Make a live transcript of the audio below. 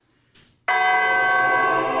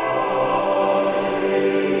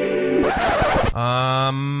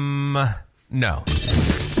No.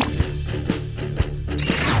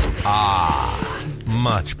 Ah,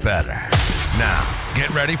 much better. Now, get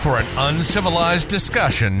ready for an uncivilized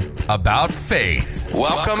discussion about faith.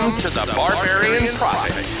 Welcome to the Barbarian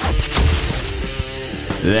Prophets.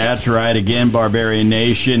 That's right. Again, Barbarian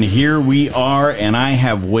Nation, here we are, and I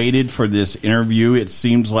have waited for this interview. It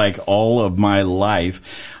seems like all of my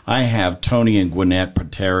life. I have Tony and Gwenette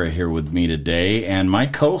Portera here with me today, and my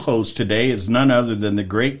co-host today is none other than the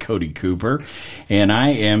great Cody Cooper, and I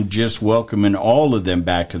am just welcoming all of them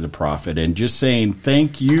back to the Prophet and just saying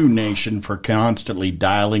thank you, nation, for constantly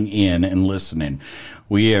dialing in and listening.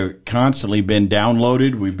 We have constantly been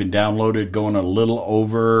downloaded. We've been downloaded going a little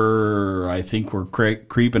over, I think we're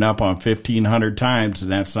creeping up on 1,500 times,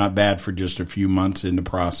 and that's not bad for just a few months in the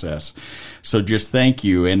process. So just thank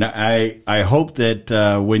you. And I hope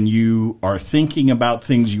that when you are thinking about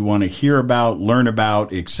things you want to hear about, learn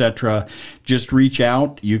about, etc., just reach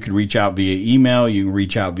out. You can reach out via email. You can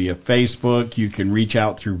reach out via Facebook. You can reach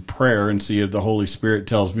out through prayer and see if the Holy Spirit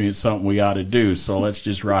tells me it's something we ought to do. So let's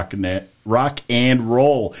just rock and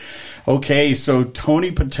roll. Okay, so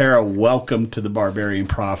Tony Portera, welcome to the Barbarian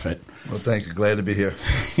Prophet. Well, thank you. Glad to be here.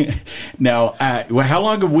 Now, how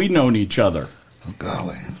long have we known each other? Oh,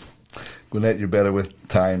 golly. Gwenette, you're better with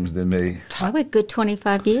times than me. Probably a good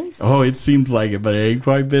 25 years. Oh, it seems like it, but it ain't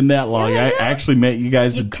quite been that long. I actually met you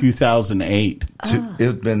guys in 2008.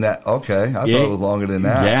 It's been that? Okay. I thought it was longer than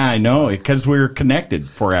that. Yeah, I know, because we were connected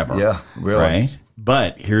forever. Yeah, really. Right?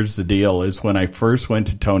 But here's the deal, is when I first went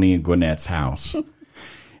to Tony and Gwennette's house,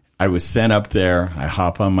 I was sent up there. I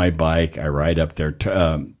hop on my bike. I ride up there.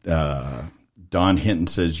 Don Hinton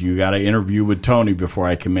says, you got to interview with Tony before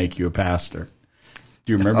I can make you a pastor.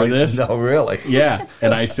 Do you remember this? No, really? Yeah.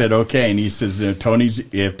 And I said, okay. And he says, if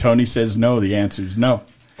Tony says no, the answer is no.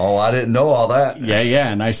 Oh, I didn't know all that.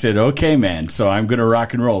 Yeah. And I said, okay, man. So I'm going to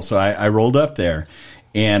rock and roll. So I rolled up there.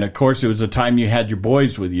 And, of course, it was a time you had your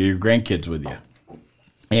boys with you, your grandkids with you.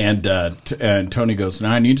 And Tony goes,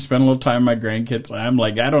 now I need to spend a little time with my grandkids. I'm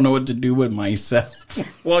like, I don't know what to do with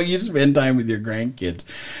myself. Well, you spend time with your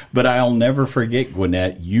grandkids. But I'll never forget,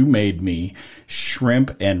 Gwenette, you made me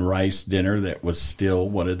shrimp and rice dinner that was still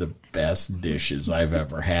one of the best dishes I've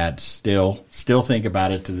ever had. Still think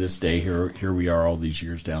about it to this day. Here we are all these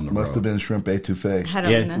years down the road. Must have been shrimp etouffee.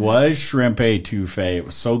 It was shrimp etouffee. It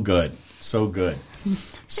was so good. So good.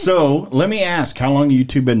 So let me ask, how long have you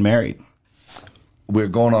two been married? We're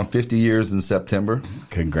going on 50 years in September.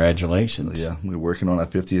 Congratulations. Yeah, we're working on our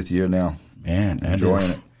 50th year now. Man,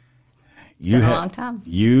 enjoying it. It's been a long time.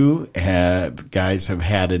 You guys have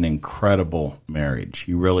had an incredible marriage.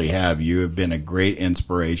 You really have. You have been a great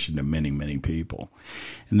inspiration to many, many people.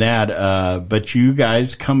 And but you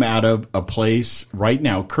guys come out of a place right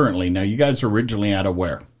now, currently. Now, you guys are originally out of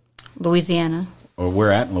where? Louisiana. Or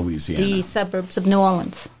where at in Louisiana? The suburbs of New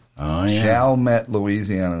Orleans. Oh, yeah. Chalmette,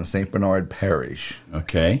 Louisiana, in St. Bernard Parish.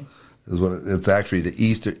 Okay. It's actually the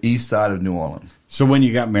east side of New Orleans. So when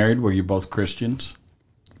you got married, were you both Christians?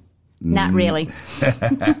 Not really.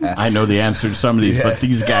 I know the answer to some of these, but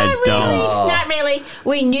these guys don't. Not really.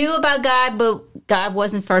 We knew about God, but God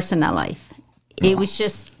wasn't first in our life. It was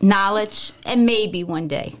just knowledge, and maybe one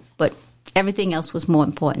day. But everything else was more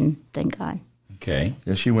important than God. Okay.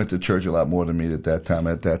 Yeah, she went to church a lot more than me at that time.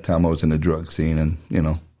 At that time, I was in the drug scene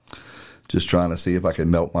and, just trying to see if I could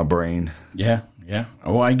melt my brain. Yeah.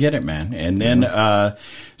 Oh, I get it, man. And then,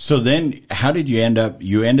 so then how did you end up?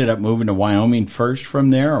 You ended up moving to Wyoming first from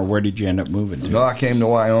there, or where did you end up moving to? No, I came to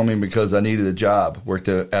Wyoming because I needed a job. Worked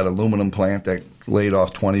at an aluminum plant that laid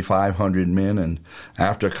off 2,500 men. And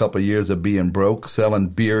after a couple of years of being broke, selling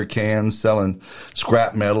beer cans, selling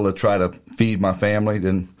scrap metal to try to feed my family,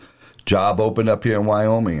 then job opened up here in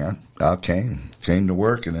Wyoming. I came to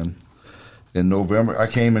work, and then in November, I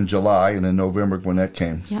came in July, and in November, Gwenette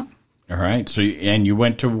came. Yep. All right. So, and you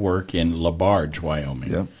went to work in LaBarge,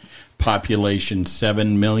 Wyoming. Yep. Population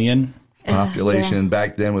 7 million. Population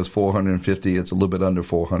back then was 450. It's a little bit under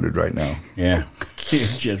 400 right now. Yeah.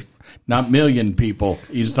 Just not million people.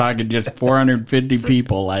 He's talking just 450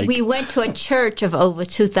 people. Like we went to a church of over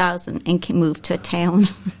 2,000 and moved to a town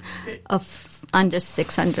of under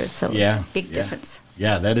 600. So big difference.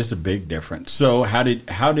 Yeah, that is a big difference. So how did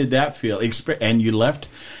that feel? And you left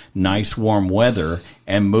nice warm weather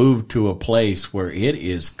and moved to a place where it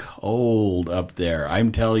is cold up there.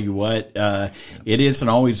 I'm telling you what, it isn't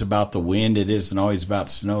always about the wind. It isn't always about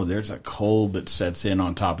snow. There's a cold that sets in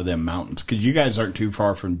on top of them mountains, because you guys aren't too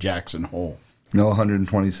far from Jackson Hole. No,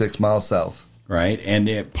 126 miles south. Right, and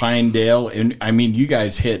at Pinedale, and I mean, you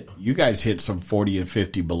guys hit some 40 and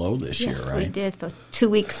 50 below this year, right? Yes, we did for 2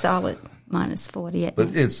 weeks solid, minus 40.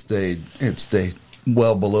 But it stayed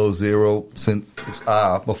well below zero since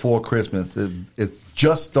before Christmas. It's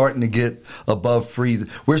just starting to get above freezing.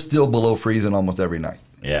 We're still below freezing almost every night.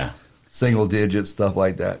 Yeah. Single digits, stuff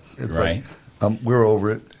like that. It's right. We're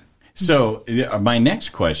over it. So my next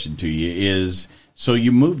question to you is, so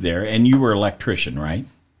you moved there and you were an electrician, right?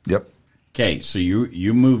 Yep. Okay, so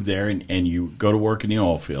you moved there and you go to work in the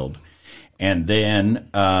oil field. And then,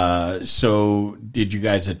 so did you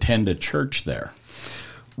guys attend a church there?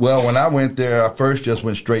 Well, when I went there, I first just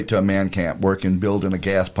went straight to a man camp, building a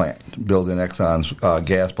gas plant, building Exxon's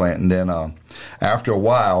gas plant. And then after a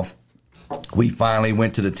while, we finally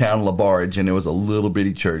went to the town of LaBarge, and there was a little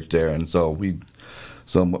bitty church there. And so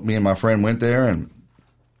me and my friend went there, and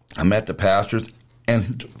I met the pastors.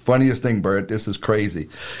 And funniest thing, Bert, this is crazy.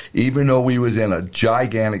 Even though we was in a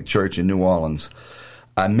gigantic church in New Orleans,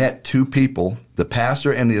 I met two people. The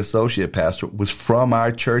pastor and the associate pastor was from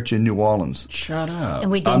our church in New Orleans. Shut up.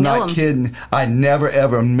 And we didn't know them. I'm not kidding. I never,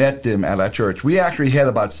 ever met them at our church. We actually had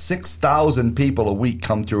about 6,000 people a week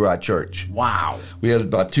come through our church. Wow. We had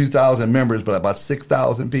about 2,000 members, but about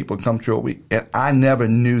 6,000 people come through a week. And I never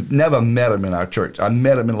met them in our church. I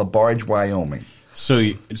met them in LaBarge, Wyoming. So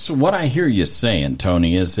what I hear you saying,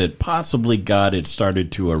 Tony, is that possibly God had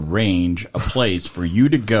started to arrange a place for you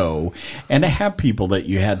to go and to have people that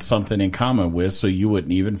you had something in common with, so you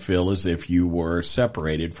wouldn't even feel as if you were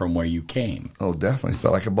separated from where you came. Oh, definitely.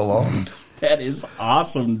 Felt like I belonged. That is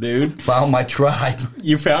awesome, dude. Found my tribe.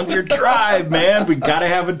 You found your tribe, man. We got to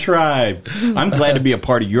have a tribe. I'm glad to be a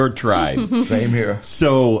part of your tribe. Same here.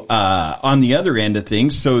 So on the other end of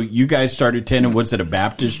things, so you guys started attending, was it a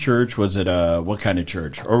Baptist church? Was it what kind of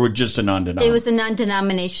church? Or just a non-denominational? It was a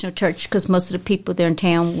non-denominational church because most of the people there in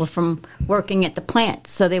town were from working at the plant.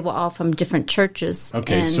 So they were all from different churches.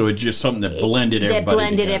 Okay, so it's just something that blended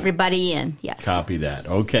everybody together. Everybody in, yes. Copy that.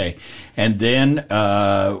 Okay. And then,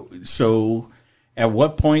 so at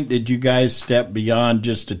what point did you guys step beyond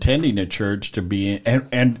just attending a church to be in,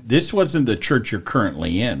 and this wasn't the church you're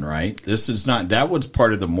currently in, right? This is not, that was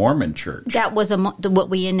part of the Mormon church. That was what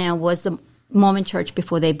we in now was the Mormon church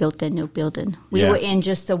before they built their new building. We were in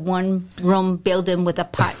just a one-room building with a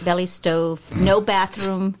pot-belly stove, no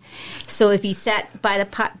bathroom. So if you sat by the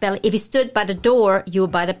pot-belly, if you stood by the door, you were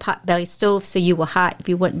by the pot-belly stove, so you were hot. If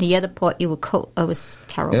you went in the other part, you were cold. It was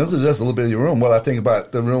terrible. And this is just a little bit of your room. What I think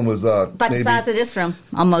about the room was about the size of this room,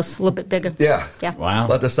 almost a little bit bigger. Yeah. Wow.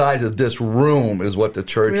 But the size of this room is what the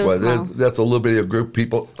church Real was. small. That's a little bit of a group of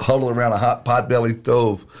people huddled around a hot pot-belly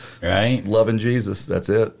stove, right? Loving Jesus. That's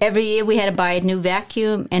it. Every year we had to buy a new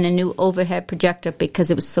vacuum and a new overhead projector because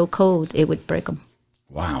it was so cold it would break them.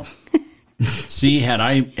 Wow. See, had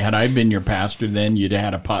I been your pastor, then you'd have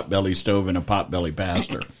had a pot-belly stove and a pot-belly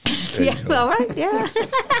pastor. Yeah, well, right, yeah.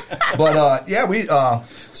 But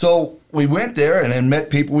so we went there and then met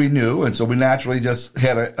people we knew, and so we naturally just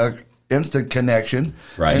had a instant connection.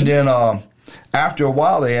 Right. And then after a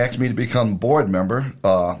while, they asked me to become board member.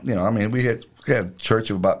 We had a church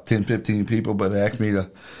of about 10, 15 people, but they asked me to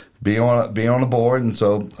be on the board, and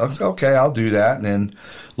so I was okay, I'll do that. And then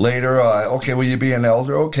later, okay, will you be an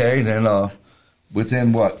elder? Okay, and then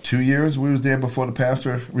within 2 years we was there before the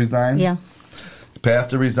pastor resigned. Yeah. The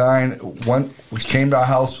pastor resigned. We came to our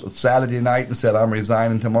house Saturday night and said, "I'm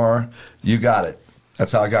resigning tomorrow." You got it.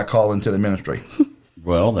 That's how I got called into the ministry.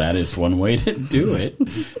 Well, that is one way to do it.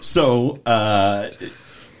 So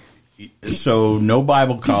no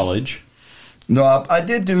Bible college. No, I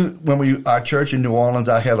did do, our church in New Orleans,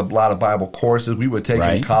 I had a lot of Bible courses. We were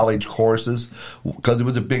taking college courses because it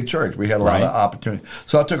was a big church. We had a lot of opportunity.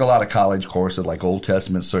 So I took a lot of college courses like Old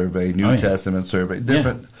Testament survey, New Testament survey,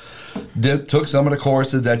 took some of the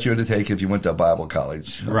courses that you had to take if you went to a Bible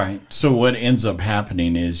college. Right. So what ends up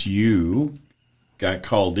happening is you got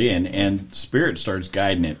called in and Spirit starts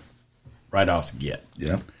guiding it right off the get.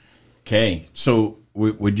 Yeah. Okay. So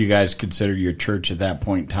would you guys consider your church at that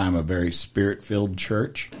point in time a very Spirit-filled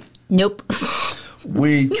church? Nope.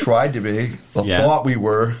 We tried to be. Thought we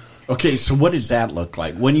were. Okay, so what does that look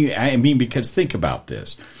like? Because think about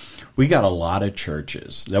this. We got a lot of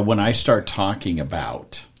churches that when I start talking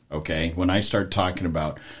about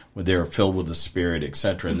they're filled with the Spirit,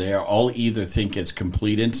 etc., they all either think it's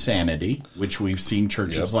complete insanity, which we've seen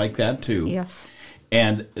churches like that too. Yes.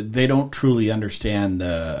 And they don't truly understand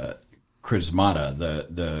the charismata,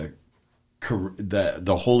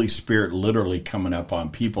 the Holy Spirit literally coming up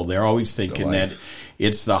on people. They're always thinking that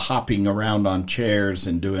it's the hopping around on chairs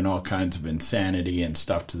and doing all kinds of insanity and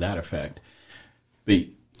stuff to that effect. But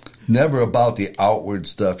never about the outward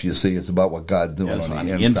stuff you see. It's about what God's doing on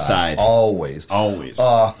the inside. Always.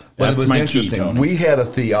 But That's it was my interesting. key, Tony. We had a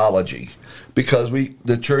theology because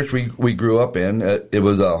the church we grew up in, it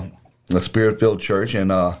was a Spirit-filled church,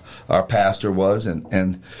 and our pastor was,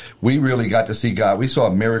 and we really got to see God. We saw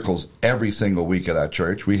miracles every single week at our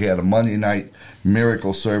church. We had a Monday night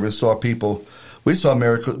miracle service. We saw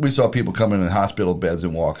miracles. We saw people come in hospital beds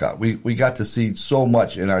and walk out. We got to see so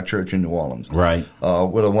much in our church in New Orleans. Right.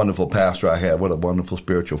 What a wonderful pastor I had. What a wonderful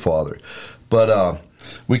spiritual father. But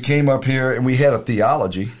we came up here and we had a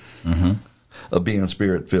theology of being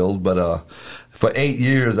Spirit-filled. But for 8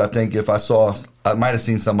 years, I think I might have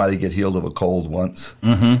seen somebody get healed of a cold once.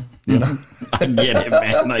 You know, I get it,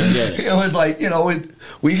 man. I get it. It was like,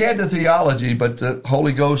 we had the theology, but the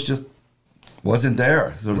Holy Ghost just wasn't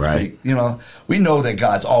there, so to right. speak. We know that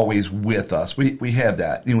God's always with us. We have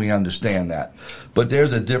that, and we understand that. But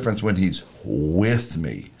there's a difference when He's with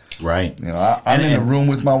me. Right. I'm in a room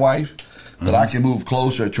with my wife, but I can move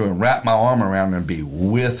closer to her and wrap my arm around her and be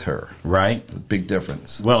with her. Right. Big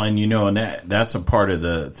difference. Well, and and that's a part of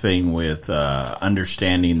the thing with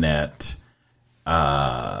understanding that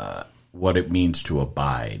what it means to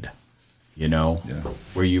abide,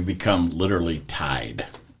 where you become literally tied.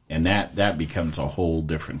 And that becomes a whole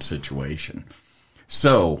different situation.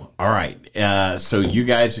 So, all right. So you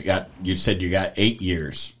guys you said you got 8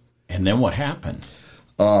 years. And then what happened?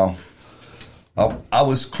 I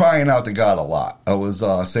was crying out to God a lot. I was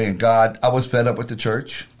saying, God, I was fed up with the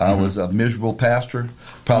church. I was a miserable pastor,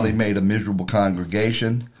 probably made a miserable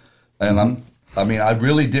congregation. And I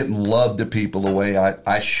really didn't love the people the way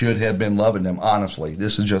I should have been loving them. Honestly,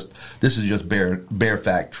 this is just bare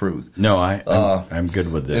fact truth. No, I'm good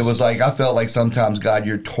with this. It was like I felt like sometimes, God,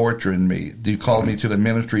 you're torturing me. You called me to the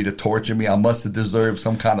ministry to torture me. I must have deserved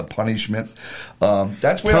some kind of punishment.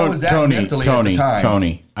 That's where I was at mentally at the time.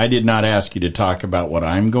 Tony, I did not ask you to talk about what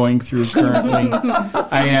I'm going through currently.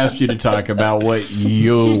 I asked you to talk about what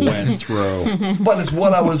you went through. But it's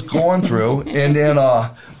what I was going through, and then,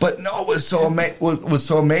 but no, it was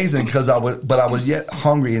so amazing because I was yet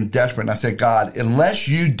hungry and desperate. And I said, God, unless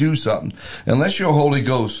you do something, unless your Holy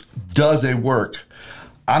Ghost does a work,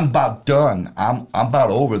 I'm about done. I'm about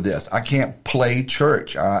over this. I can't play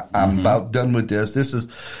church. I'm about done with this.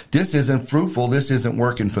 This isn't fruitful. This isn't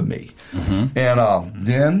working for me. And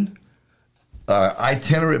then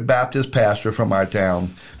itinerant Baptist pastor from our town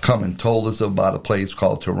come and told us about a place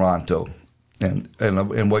called Toronto.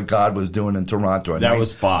 And what God was doing in Toronto. That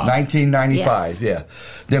was Bob. 1995, yeah.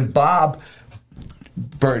 Then Bob,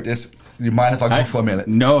 Bert, you mind if I go for a minute?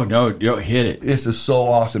 No, hit it. This is so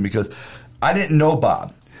awesome because I didn't know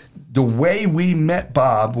Bob. The way we met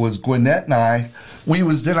Bob was Gwenette and I, we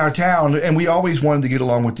was in our town, and we always wanted to get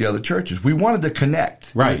along with the other churches. We wanted to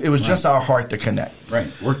connect. Right. It was just our heart to connect. Right.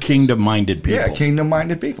 We're kingdom-minded people. Yeah,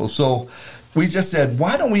 kingdom-minded people. So we just said,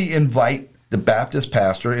 why don't we invite the Baptist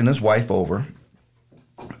pastor and his wife over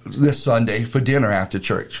this Sunday for dinner after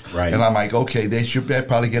church. Right. And I'm like, okay, they should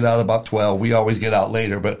probably get out about 12. We always get out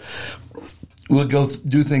later, but we'll go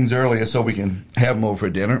do things earlier so we can have them over for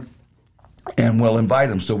dinner. And we'll invite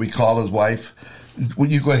him. So we call his wife. Well,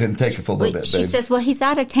 you go ahead and take it for a little bit, She babe. says, well, he's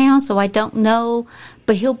out of town, so I don't know.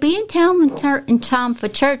 But he'll be in town in time for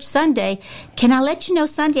church Sunday. Can I let you know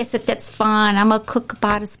Sunday? I said, that's fine. I'm going to cook a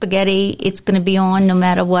pot of spaghetti. It's going to be on no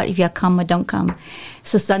matter what, if y'all come or don't come.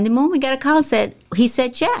 So Sunday morning, we got a call. He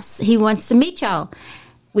said yes. He wants to meet y'all.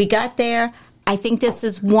 We got there. I think this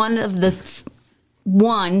is one of the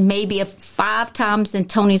maybe 5 times in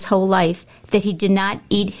Tony's whole life that he did not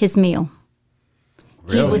eat his meal.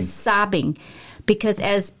 Really? He was sobbing. Because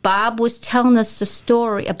as Bob was telling us the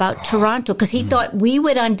story about Toronto, because he thought we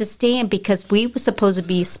would understand because we were supposed to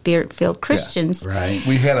be Spirit-filled Christians. Yeah, right.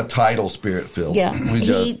 We had a title Spirit-filled. Yeah.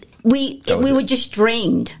 We were just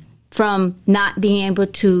drained from not being able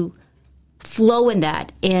to flow in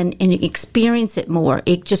that and experience it more.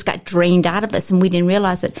 It just got drained out of us, and we didn't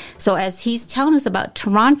realize it. So as he's telling us about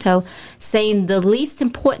Toronto, saying the least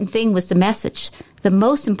important thing was the message. The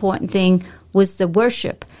most important thing was the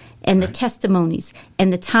worship and the testimonies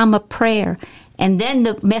and the time of prayer. And then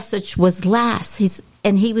the message was last.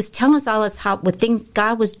 He was telling us all this what things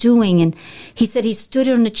God was doing. And he said he stood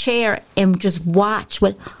on the chair and just watched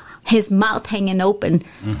with his mouth hanging open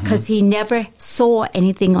because he never saw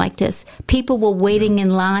anything like this. People were waiting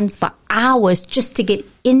in lines for hours just to get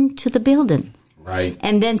into the building. Right.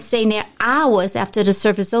 And then staying there hours after the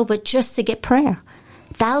service over just to get prayer.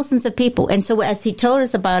 Thousands of people. And so as he told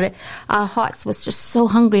us about it, our hearts was just so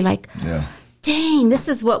hungry, like, dang, this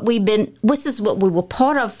is what we were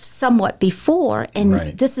part of somewhat before,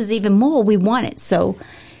 and this is even more we wanted. So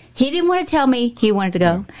he didn't want to tell me he wanted to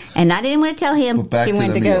go, and I didn't want to tell him he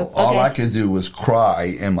wanted to go. All I could do was cry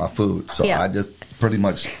in my food. So I just pretty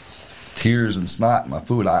much tears and snot in my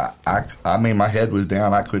food. I mean, my head was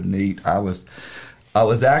down. I couldn't eat. I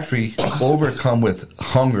was actually overcome with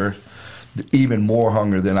hunger, even more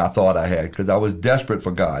hunger than I thought I had, because I was desperate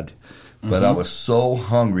for God. But I was so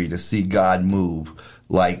hungry to see God move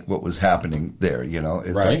like what was happening there, you know.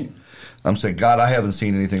 It's right. like, I'm saying, God, I haven't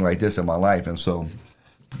seen anything like this in my life. And so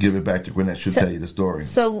give it back to Gwenette. She'll tell you the story.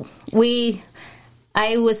 So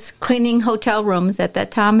I was cleaning hotel rooms at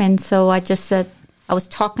that time, and so I just said, I was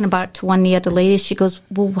talking about it to one of the other ladies. She goes,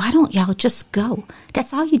 well, why don't y'all just go?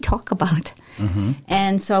 That's all you talk about.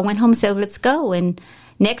 And so I went home and said, let's go. And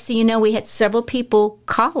next thing you know, we had several people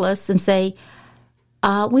call us and say,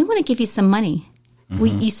 we want to give you some money.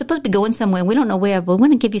 You're supposed to be going somewhere. We don't know where, but we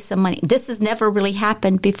want to give you some money. This has never really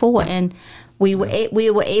happened before. And we were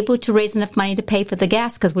able to raise enough money to pay for the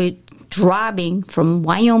gas because we're driving from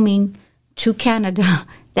Wyoming to Canada.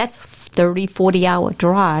 That's 30, 40-hour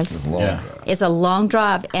drive. It's a long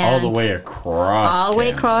drive. And all the way across. All the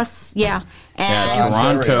way across, yeah. And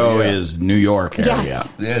Toronto is New York area.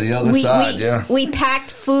 Yes. Yeah, the other side, We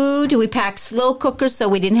packed food. We packed slow cookers so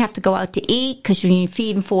we didn't have to go out to eat because you're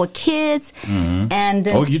feeding 4 kids. And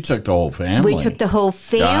then you took the whole family. We took the whole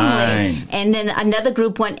family. Dang. And then another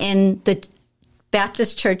group went in the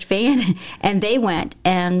Baptist church van, and they went.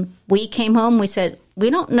 And we came home. We said, we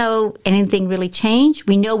don't know anything really changed.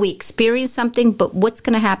 We know we experienced something, but what's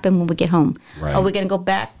going to happen when we get home? Right. Are we going to go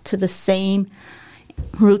back to the same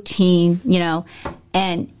routine, you know?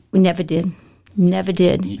 And we never did. Never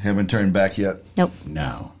did. Haven't turned back yet? Nope.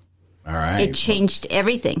 No. All right. It changed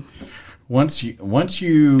everything. Once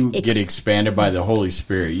you get expanded by the Holy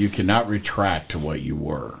Spirit, you cannot retract to what you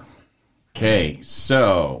were. Okay,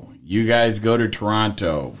 so you guys go to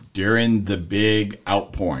Toronto during the big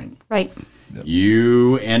outpouring. Right.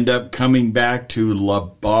 You end up coming back to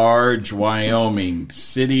LaBarge, Wyoming,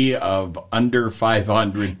 city of under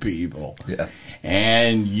 500 people. Yeah.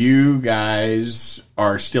 And you guys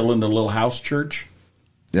are still in the little house church?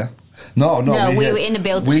 Yeah. No, we were in the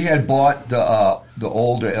building. We had bought the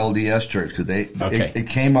older LDS church because it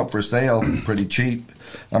came up for sale pretty cheap.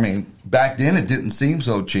 I mean, back then it didn't seem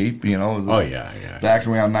so cheap, you know. Back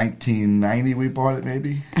around 1990 we bought it,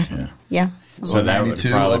 maybe. Yeah. So that would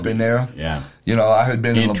probably up in there. Yeah. You know, I had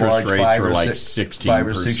been in LaBarge 5 or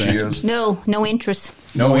 6 years. No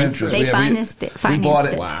interest. No interest. They financed it. We bought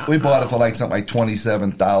it. Wow. We bought it for like something like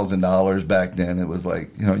 $27,000 back then. It was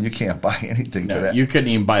like, you know, you can't buy anything for that. You couldn't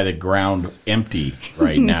even buy the ground empty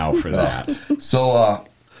right now for that. So,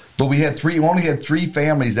 but we only had 3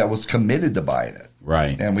 families that was committed to buying it.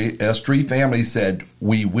 Right. And us 3 families said,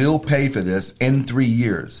 we will pay for this in 3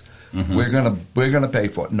 years. We're gonna pay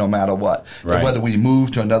for it no matter what. Right. Whether we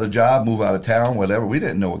move to another job, move out of town, whatever, we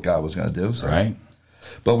didn't know what God was going to do. So. Right.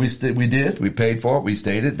 But we did. We paid for it. We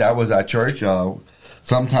stayed it. That was our church.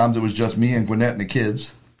 Sometimes it was just me and Gwenette and the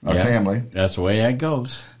kids, our family. That's the way that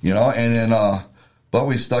goes. You know, and then but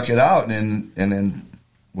we stuck it out, and then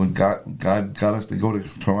when God got us to go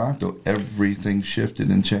to Toronto, everything shifted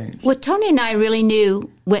and changed. Well, Tony and I really knew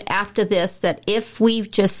after this that if we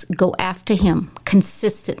just go after him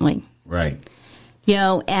consistently, right, you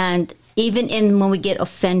know, and even when we get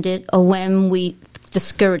offended or when we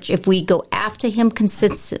discouraged, if we go after him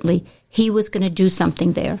consistently, he was going to do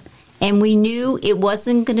something there. And we knew it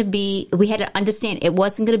wasn't going to be, we had to understand, it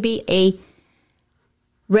wasn't going to be a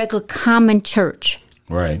regular common church.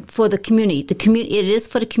 Right. For the community. It is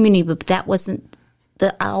for the community, but that wasn't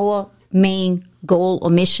our main goal or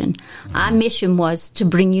mission. Our mission was to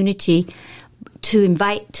bring unity, to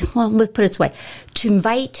invite, let's put it this way, to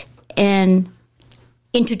invite and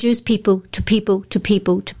introduce people to people to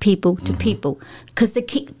people to people to people. Because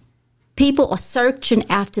people are searching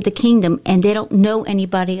after the kingdom and they don't know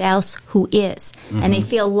anybody else who is. And they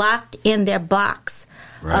feel locked in their box.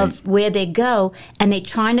 Right. Of where they go, and they're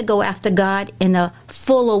trying to go after God in a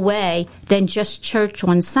fuller way than just church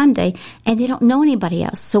on Sunday, and they don't know anybody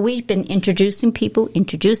else. So we've been introducing people,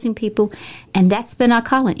 and that's been our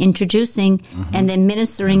calling, introducing and then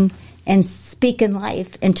ministering and speaking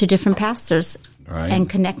life into different pastors and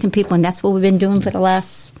connecting people, and that's what we've been doing for the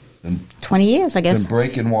last 20 years, I guess. Been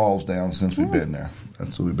breaking walls down since we've been there.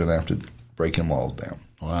 That's what we've been after, breaking walls down.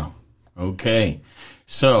 Wow. Okay.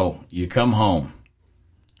 So you come home.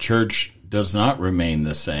 Church does not remain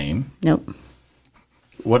the same. Nope.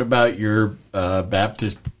 What about your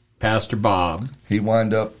Baptist Pastor Bob? He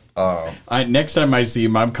wound up... next time I see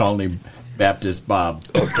him, I'm calling him Baptist Bob.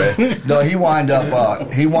 Okay. No, he wound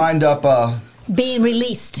up... being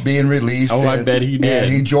released. Oh, I bet he did.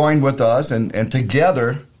 And he joined with us, and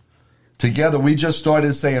together we just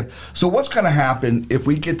started saying, so what's going to happen if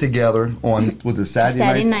we get together on, was it Saturday night?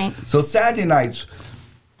 Saturday night. So Saturday nights...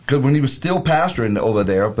 because when he was still pastoring over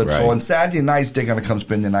there, but Right. so on Saturday nights they're going to come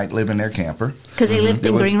spend the night, live in their camper. Because they lived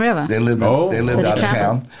in Green River. They lived, they lived So they out of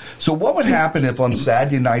traveled. town. So what would happen if on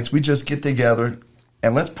Saturday nights we just get together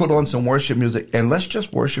and let's put on some worship music and let's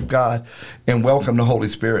just worship God and welcome the Holy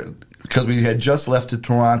Spirit? Because we had just left to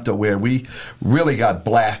Toronto where we really got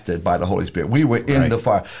blasted by the Holy Spirit. We were in the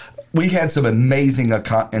fire. We had some amazing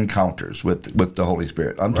encounters with the Holy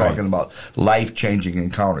Spirit. I'm talking about life-changing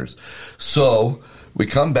encounters. So we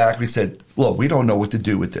come back, we said, look, we don't know what to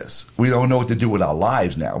do with this. We don't know what to do with our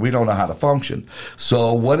lives now. We don't know how to function.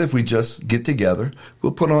 So what if we just get together,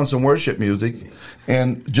 we'll put on some worship music,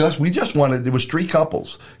 and we just wanted, it was 3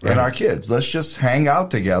 couples and our kids. Let's just hang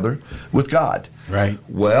out together with God. Right.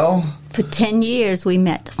 Well, For 10 years we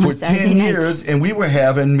met on for Saturday 10 night. years, and we were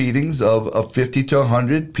having meetings of 50 to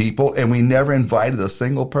 100 people, and we never invited a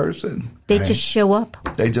single person. They just show up.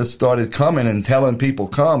 They just started coming and telling people,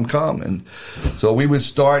 come. And so we would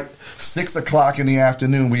start 6 o'clock in the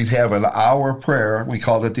afternoon. We'd have an hour prayer. We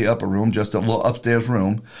called it the upper room, just a little upstairs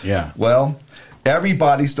room. Yeah. Well,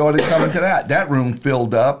 everybody started coming to that. That room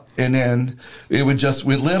filled up, and then it would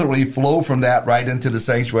literally flow from that right into the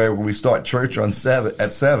sanctuary where we start church at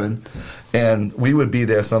 7, and we would be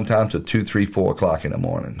there sometimes at 2, 3, 4 o'clock in the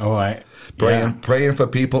morning. Praying for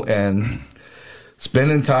people and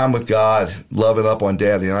spending time with God, loving up on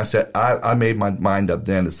Daddy. And I said, I made my mind up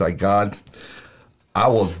then. It's like, God, I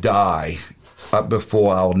will die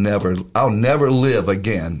before I'll never live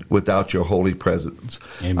again without your holy presence.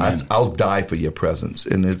 Amen. I'll die for your presence,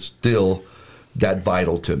 and it's still that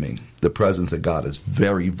vital to me. The presence of God is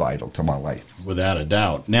very vital to my life, Without a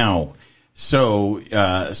doubt. Now, so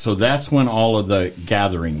that's when all of the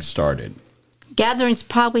gatherings started. Gatherings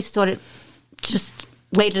probably started just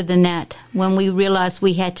later than that, when we realized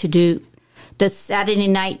we had to do the Saturday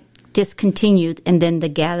night discontinued, and then the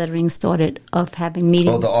gathering started of having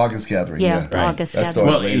meetings. Oh, the August gathering. Yeah, Yeah, August That gathering.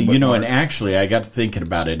 started Well, later, but and actually, I got to thinking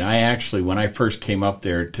about it. When I first came up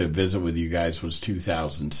there to visit with you guys was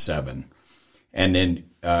 2007. And then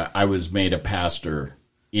I was made a pastor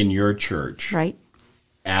in your church Right.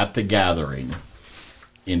 at the gathering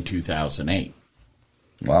in 2008.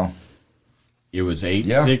 Wow. It was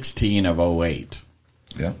 8/16 of 08.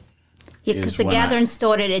 Yeah. Yeah, because is the when gathering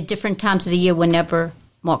started at different times of the year whenever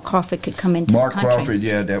Mark Crawford could come into Mark the country.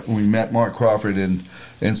 Crawford, that we met Mark Crawford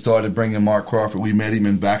and started bringing Mark Crawford. We met him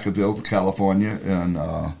in Vacaville, California, and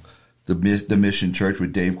the Mission Church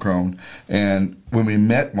with Dave Crone. And when we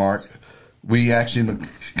met Mark, we actually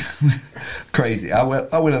crazy. I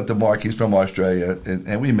went up to Mark. He's from Australia,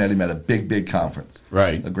 and we met him at a big conference,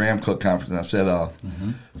 Right. a Graham Cook conference. And I said,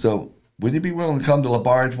 so. Would you be willing to come to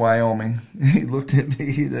LaBarge, Wyoming? He looked at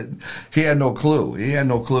me. He had no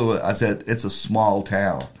clue. I said, it's a small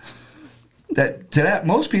town.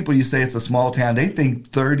 Most people, you say it's a small town, they think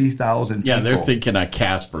 30,000 people. Yeah, they're thinking a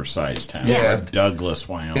Casper-sized town. Yeah. Or Douglas,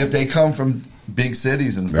 Wyoming. If they come from big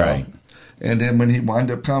cities and stuff. Right. And then when he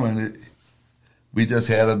wound up coming, we just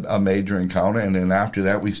had a major encounter. And then after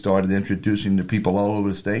that, we started introducing the people all over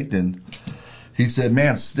the state. And he said,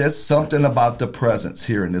 man, there's something about the presence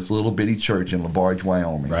here in this little bitty church in LaBarge,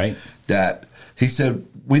 Wyoming. Right. That he said,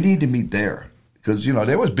 we need to meet there. Because,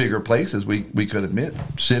 there was bigger places we could have met,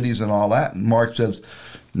 cities and all that. And Mark says,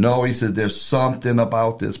 no, he said, there's something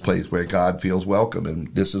about this place where God feels welcome,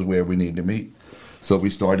 and this is where we need to meet. So we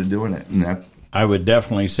started doing it. And I would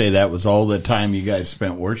definitely say that was all the time you guys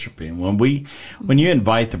spent worshiping. When you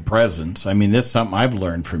invite the presence, I mean, this is something I've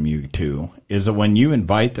learned from you too, is that when you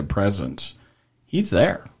invite the presence, He's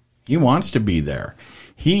there. He wants to be there.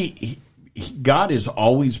 God is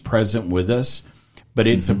always present with us, but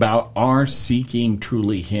it's about our seeking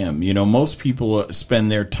truly Him. Most people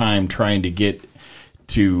spend their time trying to get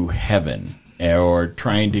to heaven or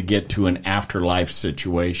trying to get to an afterlife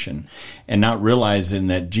situation and not realizing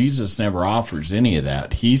that Jesus never offers any of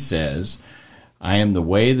that. He says, I am the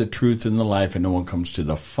way, the truth, and the life, and no one comes to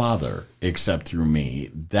the Father except through me.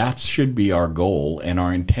 That should be our goal and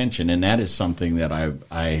our intention, and that is something that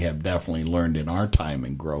I have definitely learned in our time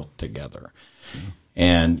and growth together.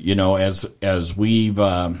 And, as we've,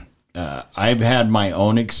 I've had my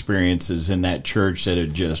own experiences in that church that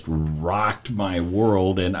have just rocked my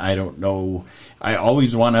world, and I don't know, I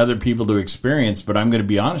always want other people to experience, but I'm going to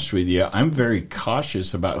be honest with you, I'm very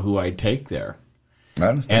cautious about who I take there. I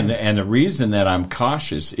understand. And the reason that I'm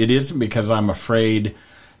cautious, it isn't because I'm afraid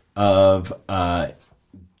of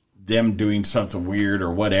them doing something weird or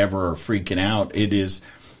whatever or freaking out. It is,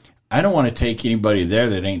 I don't want to take anybody there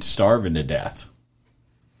that ain't starving to death.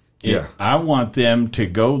 Yeah. I want them to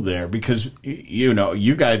go there because,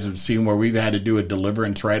 you guys have seen where we've had to do a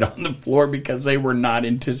deliverance right on the floor because they were not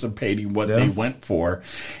anticipating what they went for.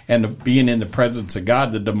 And being in the presence of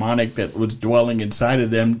God, the demonic that was dwelling inside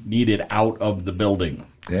of them needed out of the building.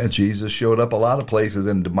 Yeah, Jesus showed up a lot of places,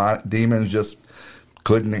 and demons just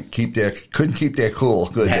couldn't keep their cool,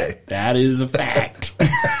 could they? That is a fact.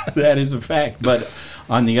 That is a fact. But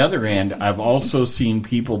on the other end, I've also seen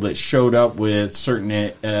people that showed up with certain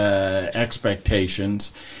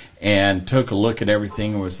expectations and took a look at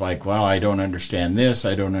everything and was like, wow, I don't understand this.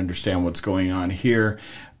 I don't understand what's going on here.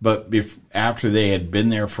 But after they had been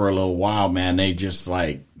there for a little while, man, they just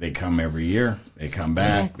they come every year. They come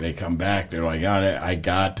back. They come back. They're like, I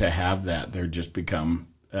got to have that. They're just become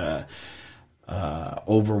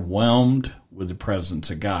overwhelmed with the presence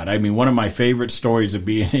of God. I mean, one of my favorite stories of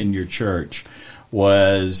being in your church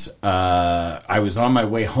was I was on my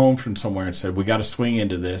way home from somewhere and said, we got to swing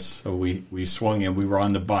into this. So we swung in. We were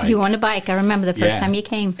on the bike. You were on the bike. I remember the first time you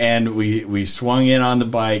came. And we swung in on the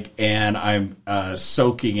bike, and I'm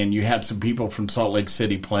soaking, and you had some people from Salt Lake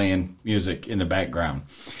City playing music in the background.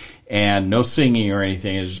 And no singing or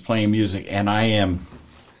anything. It was just playing music. And I'm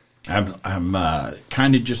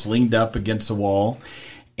kind of just leaned up against the wall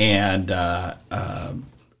and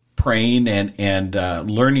praying and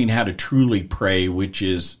learning how to truly pray, which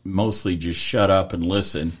is mostly just shut up and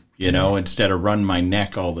listen, instead of run my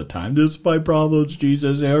neck all the time. This is my problems,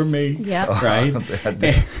 Jesus, hear me. Yeah. Right?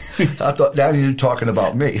 I thought now you're talking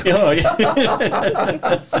about me. Oh,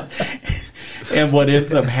 yeah. And what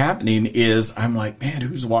ends up happening is I'm like, man,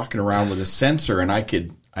 who's walking around with a sensor? And I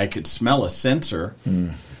could smell a sensor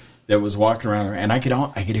that was walking around, and I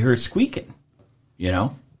could hear it squeaking,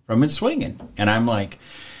 from it swinging. And I'm like,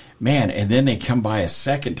 man, and then they come by a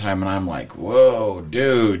second time, and I'm like, whoa,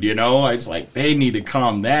 dude, I was like, they need to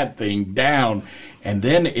calm that thing down. And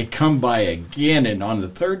then it come by again, and on the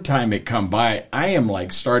third time it come by, I am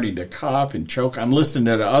like starting to cough and choke. I'm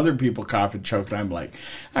listening to other people cough and choke, and I'm like,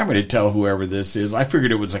 I'm going to tell whoever this is. I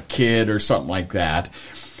figured it was a kid or something like that.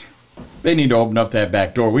 They need to open up that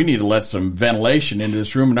back door. We need to let some ventilation into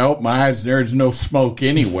this room. And I open my eyes, there's no smoke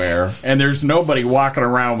anywhere. And there's nobody walking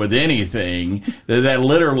around with anything. That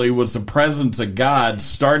literally was the presence of God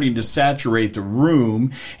starting to saturate the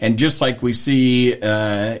room. And just like we see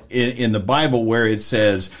in the Bible where it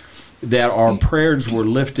says that our prayers were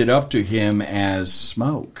lifted up to him as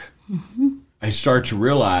smoke, I start to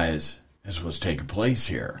realize this was taking place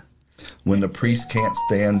here. When the priest can't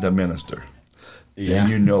stand the minister. Then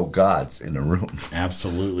you know God's in the room.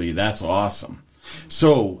 Absolutely. That's awesome.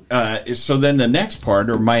 So then the next part,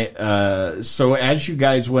 so as you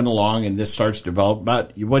guys went along and this starts to develop,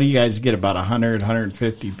 what do you guys get, about 100,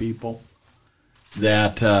 150 people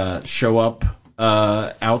that show up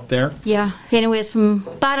out there? Yeah. Anyways, from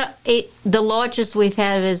the largest we've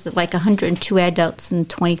had is like 102 adults and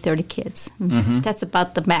 20, 30 kids. Mm-hmm. That's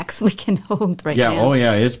about the max we can hold right now. Yeah. Oh,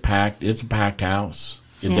 yeah. It's packed. It's a packed house.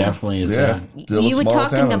 It definitely is. Yeah. You were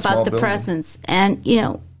talking about the presence, and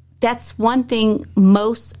that's one thing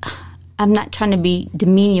I'm not trying to be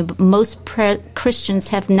demeaning, but most Christians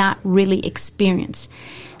have not really experienced.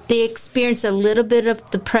 They experience a little bit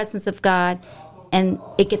of the presence of God, and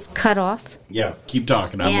it gets cut off. Yeah, keep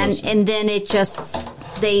talking. I'm listening. And then it just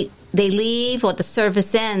they leave, or the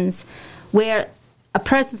service ends. Where a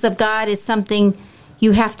presence of God is something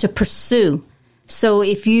you have to pursue. So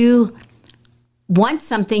if you want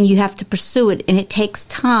something, you have to pursue it, and it takes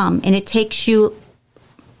time, and it takes you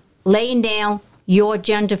laying down your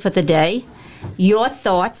agenda for the day, your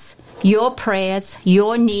thoughts, your prayers,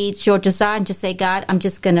 your needs, your desire, and just say, God, I'm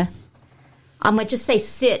gonna just say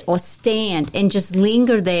sit or stand and just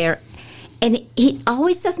linger there. And he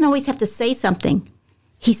doesn't always have to say something.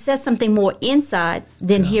 He says something more inside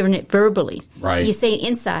than hearing it verbally. Right. You say it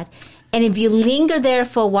inside. And if you linger there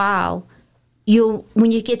for a while,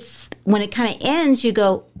 when it kind of ends, you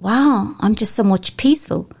go, wow, I'm just so much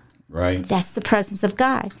peaceful. Right. That's the presence of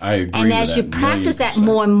God. I agree and with as you practice that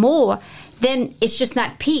more and more, then it's just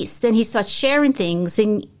not peace. Then he starts sharing things,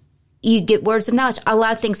 and you get words of knowledge. A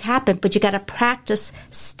lot of things happen, but you got to practice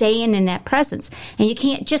staying in that presence. And you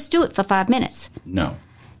can't just do it for 5 minutes. No.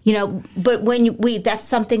 But that's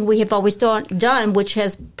something we have always done, which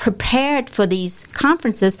has prepared for these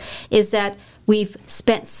conferences, is that we've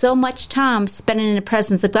spent so much time spending in the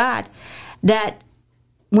presence of God that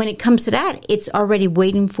when it comes to that, it's already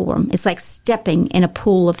waiting for him. It's like stepping in a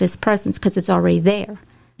pool of his presence because it's already there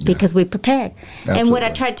because we prepared. Absolutely. And what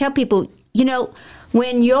I try to tell people,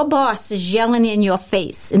 when your boss is yelling in your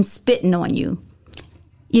face and spitting on you,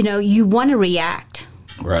 you want to react.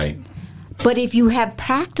 Right. But if you have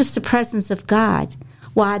practiced the presence of God,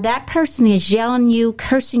 while that person is yelling you,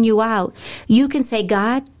 cursing you out, you can say,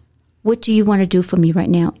 God, what do you want to do for me right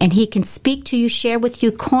now? And he can speak to you, share with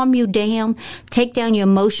you, calm you down, take down your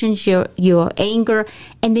emotions, your anger,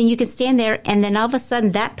 and then you can stand there, and then all of a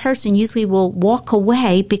sudden that person usually will walk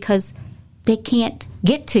away because they can't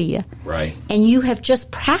get to you. Right. And you have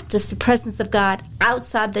just practiced the presence of God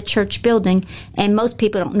outside the church building, and most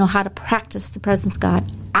people don't know how to practice the presence of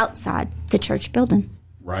God outside the church building.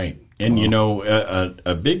 Right. And,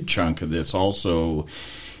 a big chunk of this also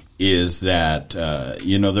is that,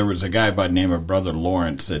 there was a guy by the name of Brother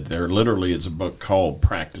Lawrence that there literally is a book called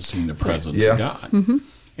Practicing the Presence of God. Mm-hmm.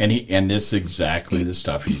 And this is exactly the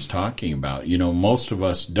stuff he's talking about. Most of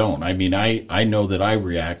us don't. I mean, I know that I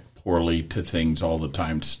react poorly to things all the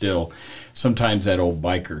time still. Sometimes that old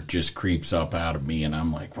biker just creeps up out of me, and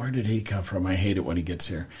I'm like, where did he come from? I hate it when he gets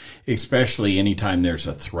here. Especially anytime there's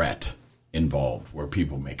a threat involved, where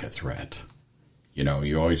people make a threat.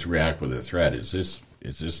 You always react with a threat. Is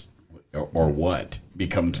this or what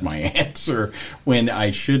becomes my answer when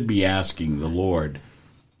I should be asking the Lord,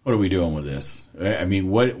 what are we doing with this? I mean,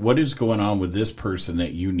 what is going on with this person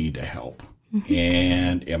that you need to help? Mm-hmm.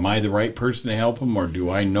 And am I the right person to help them, or do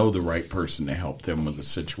I know the right person to help them with the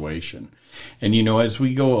situation? And, as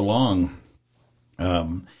we go along,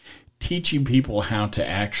 teaching people how to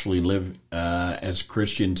actually live as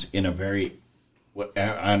Christians in a very,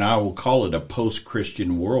 and I will call it a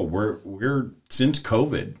post-Christian world, we're since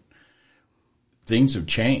COVID, things have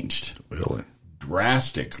changed. Really?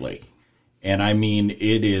 Drastically. And I mean,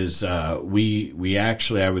 it is, we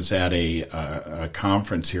actually, I was at a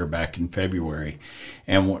conference here back in February,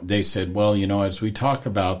 and they said, well, as we talk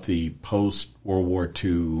about the post-World War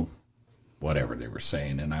II, whatever they were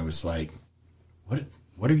saying, and I was like,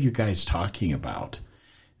 what are you guys talking about?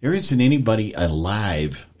 There isn't anybody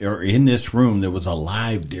alive or in this room that was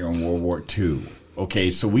alive during World War II.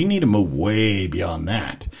 Okay, so we need to move way beyond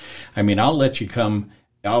that. I mean, I'll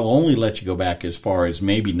only let you go back as far as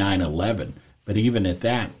maybe 9/11. But even at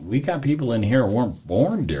that, we got people in here who weren't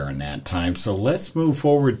born during that time. So let's move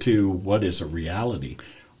forward to what is a reality.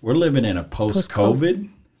 We're living in a post-COVID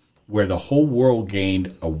where the whole world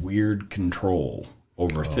gained a weird control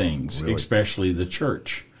over things, really? Especially the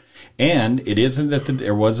church. And it isn't that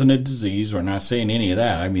there wasn't a disease. We're not saying any of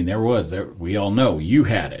that. I mean, there was. We all know. You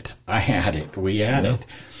had it. I had it. We had it.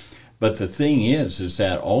 But the thing is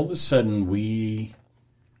that all of a sudden we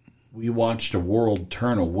watched a world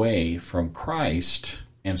turn away from Christ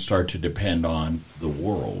and start to depend on the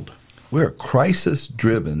world. We're a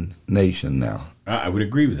crisis-driven nation now. I would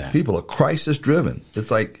agree with that. People are crisis-driven. It's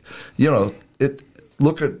like, look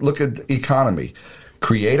at the economy.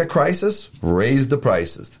 Create a crisis, raise the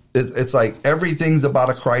prices. It's like everything's about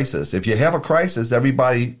a crisis. If you have a crisis,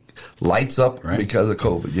 everybody lights up because of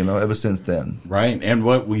COVID, ever since then. Right. And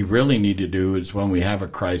what we really need to do is when we have a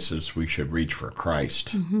crisis, we should reach for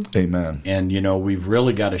Christ. Mm-hmm. Amen. And, we've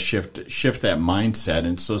really got to shift that mindset.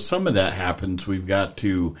 And so some of that happens. We've got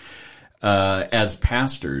to, as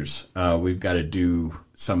pastors, we've got to do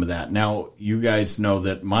some of that. Now, you guys know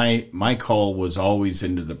that my call was always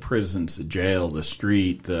into the prisons, the jail, the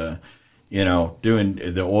street, doing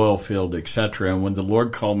the oil field, etc. And when the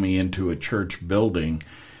Lord called me into a church building,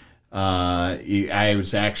 I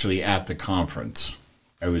was actually at the conference.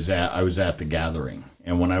 I was at the gathering,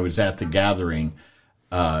 and when I was at the gathering,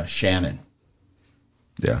 Shannon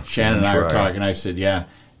and I were talking. I said, "Yeah,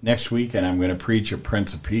 next weekend I'm going to preach at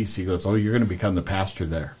Prince of Peace." He goes, "Oh, you're going to become the pastor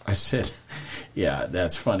there?" I said, "Yeah,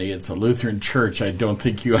 that's funny. It's a Lutheran church. I don't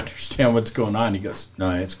think you understand what's going on." He goes,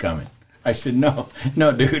 "No, it's coming." I said, no,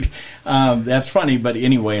 dude, that's funny. But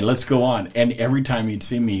anyway, let's go on. And every time he'd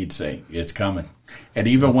see me, he'd say, "It's coming." And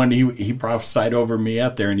even when he prophesied over me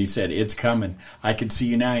up there and he said, "It's coming. I can see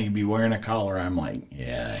you now. You'd be wearing a collar." I'm like,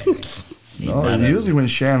 yeah. No, usually when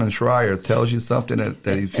Shannon Schreier tells you something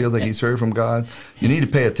that he feels like he's heard from God, you need to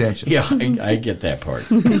pay attention. Yeah, I get that part.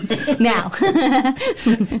 Now.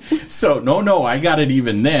 So, no, I got it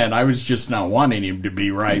even then. I was just not wanting him to be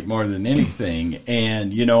right more than anything.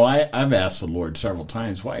 And, I've asked the Lord several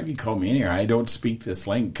times, why have you called me in here? I don't speak this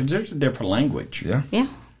language. Because there's a different language. Yeah.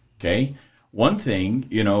 Okay? One thing,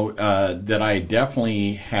 that I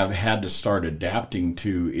definitely have had to start adapting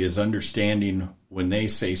to is understanding when they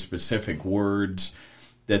say specific words,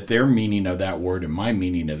 that their meaning of that word and my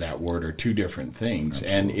meaning of that word are two different things.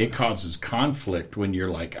 Absolutely. And it causes conflict when you're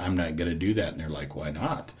like, I'm not going to do that. And they're like, why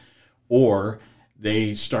not? Or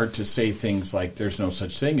they start to say things like, there's no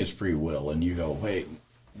such thing as free will. And you go, wait,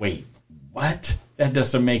 what? That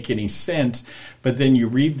doesn't make any sense. But then you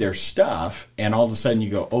read their stuff, and all of a sudden you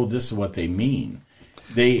go, oh, this is what they mean.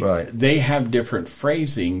 They have different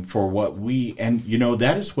phrasing for what and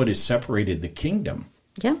that is what has separated the kingdom.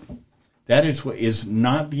 Yeah. That is what is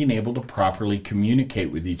not being able to properly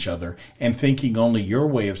communicate with each other and thinking only your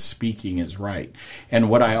way of speaking is right. And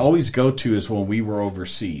what I always go to is when we were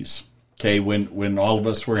overseas. Okay, when all of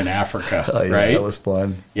us were in Africa, right? That was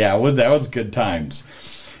fun. Yeah, that was good times.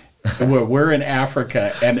 We're in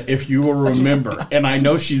Africa, and if you will remember, and I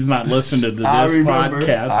know she's not listening to this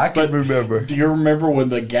podcast, I can remember. Do you remember when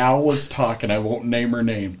the gal was talking? I won't name her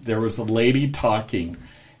name. There was a lady talking,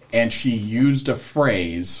 and she used a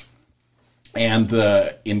phrase, and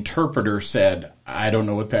the interpreter said, I don't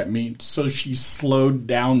know what that means. So she slowed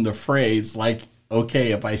down the phrase like,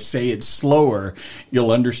 okay, if I say it slower,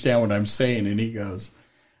 you'll understand what I'm saying. And he goes,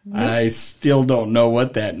 I still don't know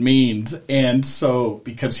what that means. And so,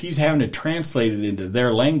 because he's having to translate it into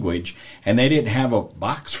their language, and they didn't have a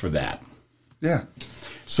box for that. Yeah.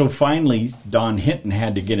 So finally, Don Hinton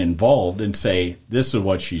had to get involved and say, this is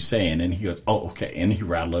what she's saying. And he goes, oh, okay. And he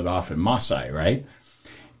rattled it off in Maasai, right?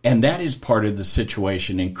 And that is part of the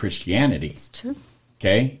situation in Christianity. It's true.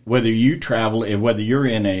 Okay, whether you travel, whether you're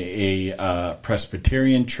in a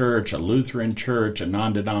Presbyterian church, a Lutheran church, a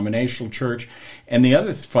non-denominational church, and the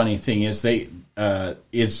other funny thing is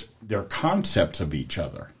they're concepts of each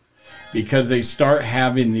other, because they start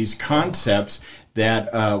having these concepts that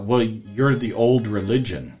you're the old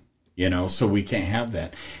religion, so we can't have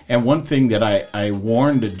that. And one thing that I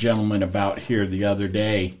warned a gentleman about here the other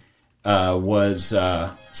day was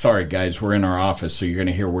sorry guys, we're in our office, so you're going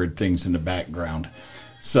to hear weird things in the background.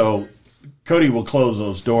 So Cody will close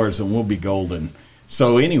those doors and we'll be golden.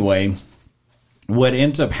 So anyway, what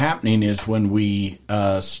ends up happening is when we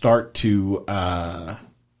start to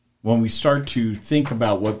think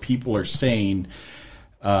about what people are saying,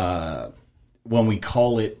 when we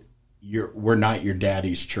call it we're not your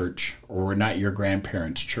daddy's church, or we're not your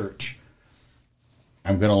grandparents' church.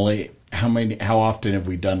 I'm going to lay how often have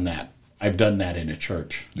we done that? I've done that in a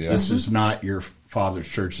church. Yeah. This is not your father's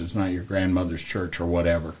church. It's not your grandmother's church or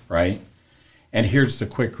whatever, right? And here's the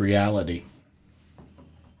quick reality.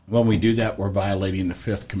 When we do that, we're violating the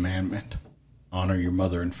 5th commandment. Honor your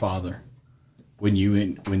mother and father. When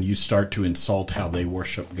you start to insult how they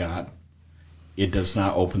worship God, it does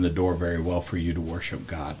not open the door very well for you to worship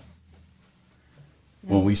God.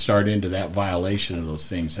 Yeah. When we start into that violation of those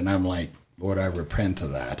things, and I'm like, Lord, I repent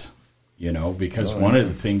of that. Because one of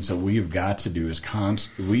the things that we've got to do is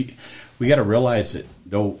we got to realize that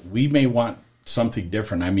though we may want something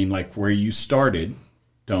different. I mean, like where you started,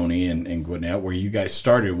 Tony and Gwenette, where you guys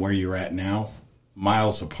started, where you're at now,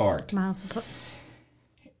 miles apart. Miles apart.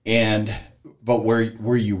 But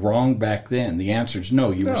were you wrong back then? The answer is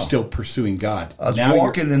no. You were still pursuing God. I was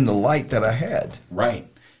walking in the light that I had. Right.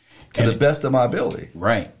 To the best of my ability.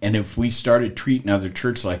 Right. And if we started treating other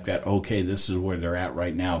churches like that, okay, this is where they're at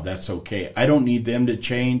right now. That's okay. I don't need them to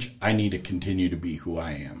change. I need to continue to be who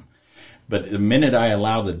I am. But the minute I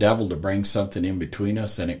allow the devil to bring something in between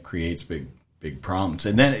us, then it creates big problems.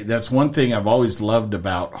 And then that's one thing I've always loved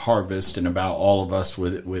about Harvest and about all of us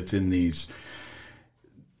within these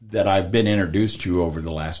that I've been introduced to over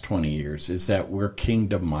the last 20 years is that we're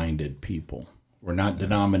kingdom-minded people. We're not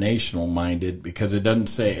denominational-minded, because it doesn't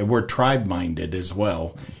say, we're tribe-minded as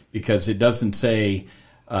well, because it doesn't say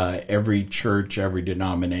every church, every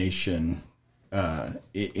denomination.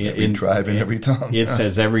 Every tribe and every tongue. It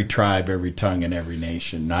says every tribe, every tongue, and every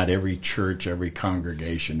nation, not every church, every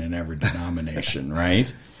congregation, and every denomination,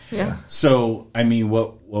 right? Yeah. So, I mean,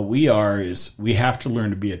 what we are is we have to learn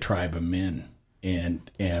to be a tribe of men.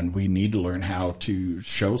 And we need to learn how to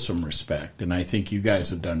show some respect. And I think you guys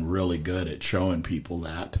have done really good at showing people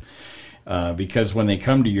that. Because when they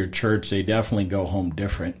come to your church, they definitely go home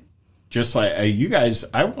different. Just like you guys,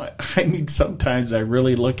 I mean, sometimes I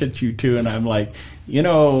really look at you two and I'm like,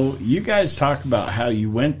 you guys talk about how you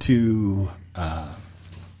went to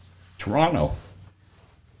Toronto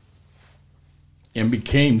and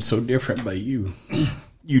became so different by you.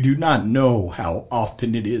 You do not know how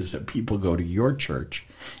often it is that people go to your church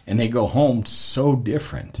and they go home so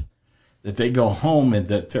different, that they go home and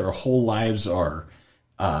that their whole lives are,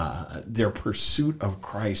 their pursuit of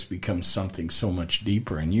Christ becomes something so much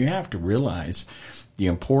deeper. And you have to realize the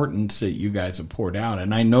importance that you guys have poured out.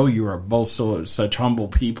 And I know you are both such humble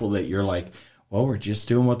people that you're like, well, we're just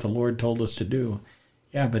doing what the Lord told us to do.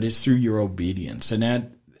 Yeah, but it's through your obedience.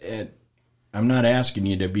 And I'm not asking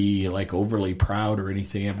you to be like overly proud or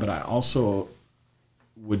anything, but I also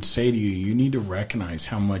would say to you, you need to recognize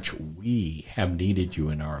how much we have needed you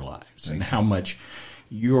in our lives and how much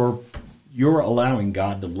you're allowing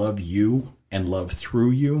God to love you and love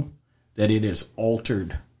through you, that it has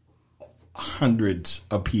altered hundreds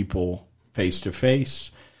of people face to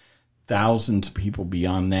face, thousands of people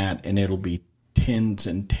beyond that, and it'll be tens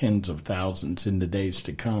and tens of thousands in the days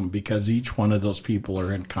to come, because each one of those people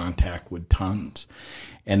are in contact with tons.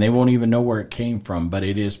 And they won't even know where it came from, but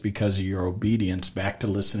it is because of your obedience. Back to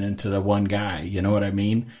listening to the one guy. You know what I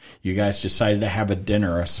mean? You guys decided to have a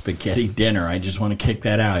dinner, a spaghetti dinner. I just want to kick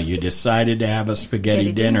that out. You decided to have a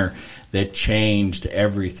spaghetti dinner that changed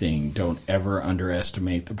everything. Don't ever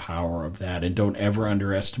underestimate the power of that. And don't ever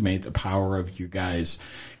underestimate the power of you guys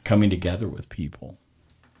coming together with people.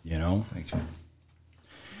 You know? Thank you.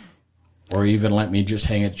 Or even let me just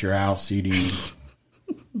hang at your house eating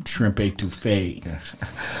shrimp etouffee.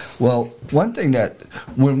 Well, one thing that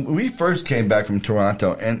when we first came back from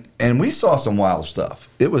Toronto, and we saw some wild stuff.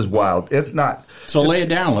 It was wild. It's not. So lay it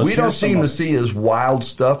down. We don't seem to see as wild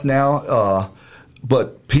stuff now,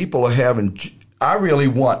 but people are having. I really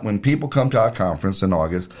want, when people come to our conference in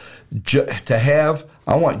August, to have.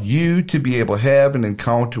 I want you to be able to have an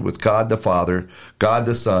encounter with God the Father, God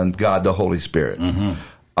the Son, God the Holy Spirit. Mm-hmm.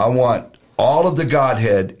 I want all of the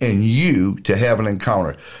Godhead and you to have an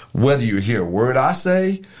encounter. Whether you hear a word I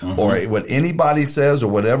say, or what anybody says, or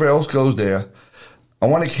whatever else goes there, I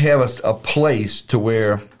want to have a place to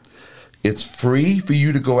where it's free for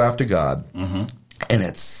you to go after God, and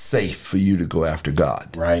it's safe for you to go after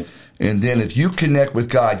God. Right. And then if you connect with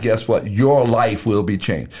God, guess what? Your life will be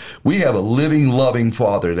changed. We have a living, loving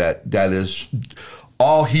Father that is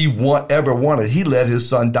all he ever wanted. He let his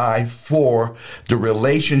son die for the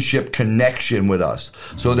relationship connection with us,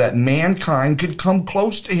 so that mankind could come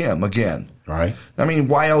close to him again. Right. I mean,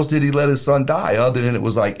 why else did he let his son die other than it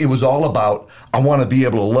was all about, I want to be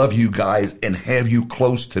able to love you guys and have you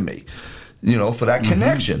close to me, for that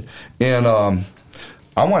connection. And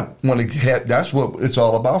I want to have, that's what it's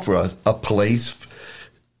all about for us, a place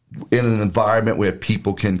in an environment where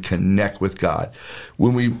people can connect with God.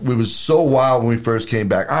 When we was so wild when we first came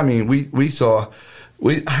back. I mean, I saw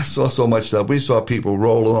so much stuff. We saw people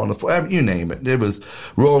rolling on the floor, you name it. It was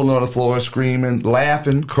rolling on the floor, screaming,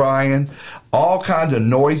 laughing, crying, all kinds of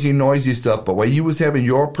noisy stuff. But while you was having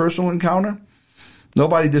your personal encounter,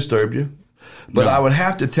 nobody disturbed you. But I would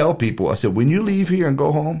have to tell people, I said, when you leave here and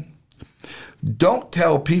go home, don't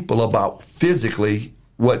tell people about physically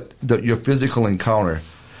your physical encounter.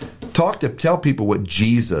 Tell people what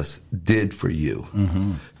Jesus did for you.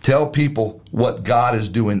 Mm-hmm. Tell people what God is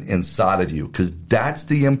doing inside of you, because that's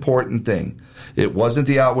the important thing. It wasn't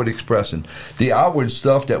the outward expression. The outward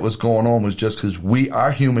stuff that was going on was just because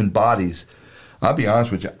our human bodies, I'll be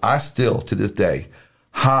honest with you, I still, to this day,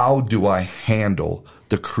 how do I handle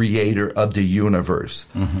the creator of the universe?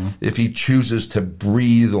 Mm-hmm. If he chooses to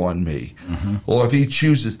breathe on me, or if he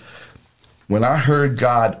chooses, when I heard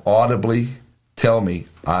God audibly tell me,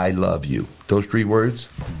 I love you, those 3 words,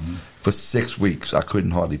 for 6 weeks, I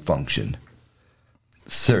couldn't hardly function.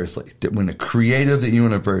 Seriously, that when the creator of the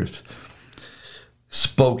universe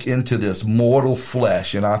spoke into this mortal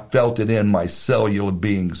flesh, and I felt it in my cellular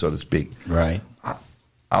being, so to speak. Right.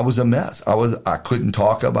 I was a mess. I couldn't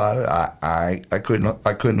talk about it. I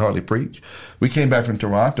couldn't hardly preach. We came back from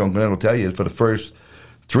Toronto, and Glenn will tell you, for the first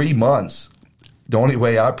 3 months, the only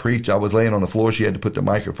way I preached, I was laying on the floor. She had to put the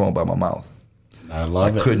microphone by my mouth. I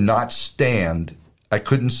love it. I could not stand. I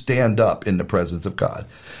couldn't stand up in the presence of God.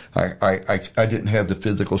 I didn't have the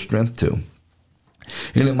physical strength to.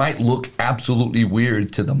 And it might look absolutely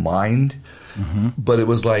weird to the mind, but it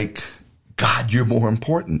was like, God, you're more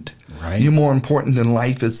important. Right. You're more important than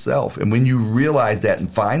life itself. And when you realize that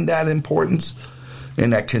and find that importance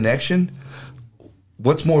and that connection,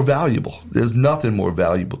 what's more valuable? There's nothing more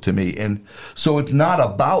valuable to me. And so it's not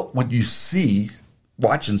about what you see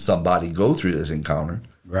watching somebody go through this encounter.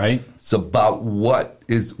 Right. It's about what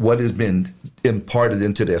has been imparted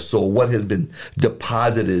into their soul, what has been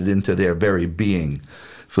deposited into their very being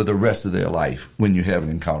for the rest of their life when you have an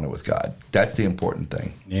encounter with God. That's the important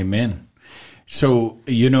thing. Amen. So,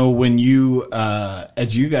 when you,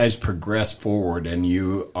 as you guys progress forward and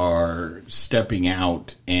you are stepping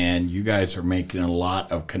out and you guys are making a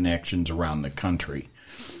lot of connections around the country,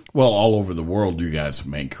 well, all over the world you guys have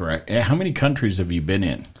made, correct? How many countries have you been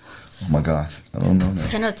in? Oh, my gosh. I don't know that.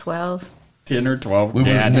 10 or 12. 10 or 12. We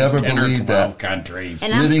would have never 10 believed or 12 that. countries.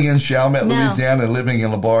 And living in Chalmette, Louisiana, living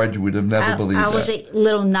in LaBarge, we'd have never believed that. I was a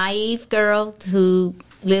little naive girl who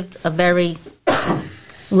lived a very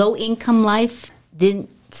low-income life,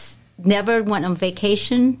 never went on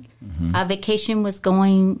vacation. Our vacation was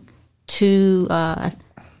going to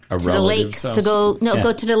the lake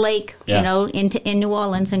go to the lake, in New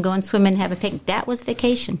Orleans and go and swim and have a picnic. That was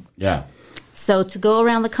vacation. Yeah. So to go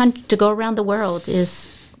around the country, to go around the world is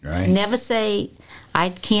right. Never say I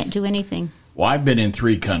can't do anything. Well, I've been in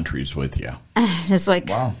 3 countries with you. It's like,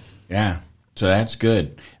 Wow. Yeah, so that's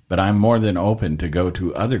good. But I'm more than open to go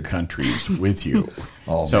to other countries with you.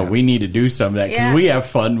 So man. we need to do some of that because Yeah. we have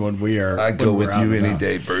fun when we are. I'd go when we're with out you and any about.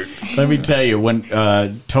 day, Bert. Let me tell you, when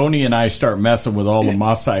Tony and I start messing with all the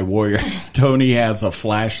Maasai warriors, Tony has a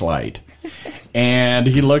flashlight. And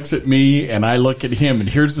he looks at me, and I look at him. And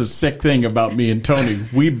here's the sick thing about me and Tony.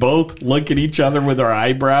 We both look at each other with our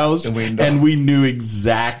eyebrows, and we knew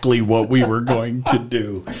exactly what we were going to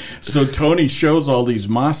do. So Tony shows all these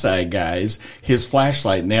Maasai guys his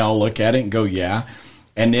flashlight, and they all look at it and go, yeah.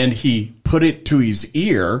 And then he put it to his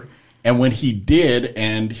ear. And when he did,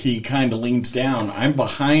 and he kind of leans down, I'm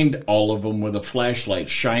behind all of them with a flashlight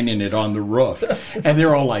shining it on the roof. And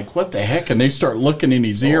they're all like, what the heck? And they start looking in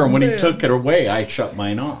his ear. And when he took it away, I shut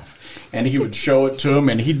mine off. And he would show it to him.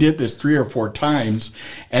 And he did this 3 or 4 times.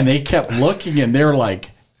 And they kept looking, and they're like,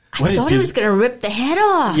 I thought he was going to rip the head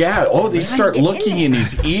off. Yeah. Oh, they start looking in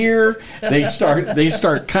his ear. They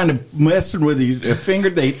start kind of messing with his finger.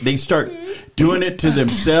 They start doing it to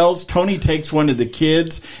themselves. Tony takes one of the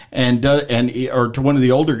kids or to one of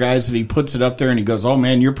the older guys, and he puts it up there, and he goes, "Oh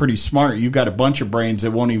man, you're pretty smart. You've got a bunch of brains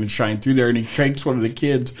that won't even shine through there." And he takes one of the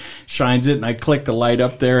kids, shines it, and I click the light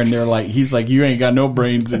up there, and he's like, "You ain't got no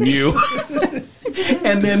brains in you."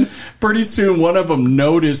 And then pretty soon one of them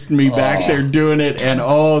noticed me back there doing it, and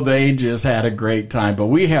they just had a great time. But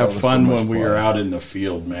we have fun when we are out in the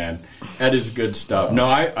field, man. That is good stuff. No,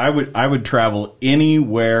 I would travel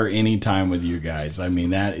anywhere, anytime with you guys. I mean,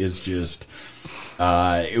 that is just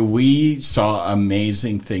we saw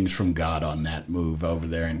amazing things from God on that move over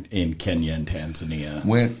there in Kenya and Tanzania.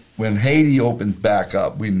 When Haiti opens back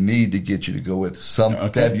up, we need to get you to go with some.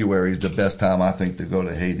 Okay. February is the best time, I think, to go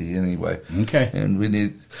to Haiti anyway. Okay. And we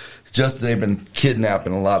need, they've been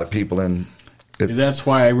kidnapping a lot of people. And that's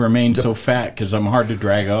why I remain so fat, because I'm hard to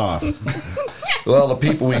drag off. well, the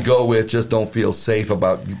people we go with just don't feel safe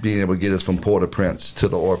about being able to get us from Port-au-Prince to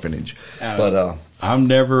the orphanage. But I'm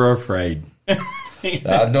never afraid.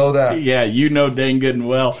 I know that. Yeah, you know dang good and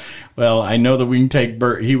well. Well, I know that we can take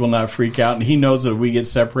Bert. He will not freak out, and he knows that if we get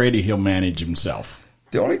separated, he'll manage himself.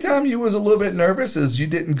 The only time you was a little bit nervous is you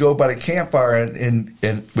didn't go by the campfire and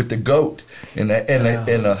with the goat and the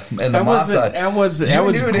Maasai. That was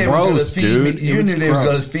gross, dude. You knew they were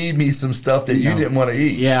going to feed me some stuff that you didn't want to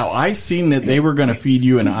eat. Yeah, I seen that they were going to feed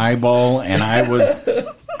you an eyeball, and I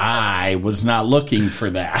was not looking for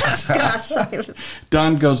that. Gosh.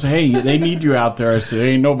 Don goes, "Hey, they need you out there." I said,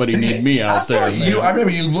 "Ain't nobody need me out there." I remember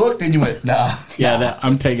you looked and you went, "Nah." Yeah,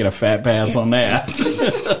 I'm taking a fat pass on that.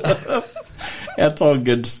 That's all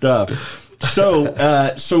good stuff.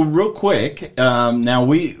 So real quick,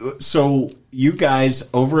 you guys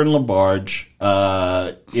over in LaBarge,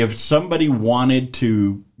 if somebody wanted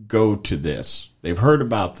to go to this, they've heard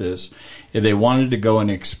about this, if they wanted to go and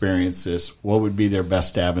experience this, what would be their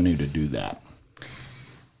best avenue to do that?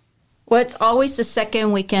 Well, it's always the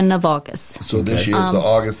second weekend of August. So this year is the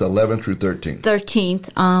August 11th through 13th.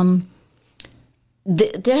 13th.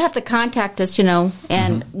 They have to contact us,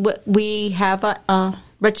 and we have a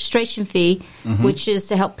registration fee, which is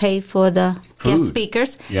to help pay for the guest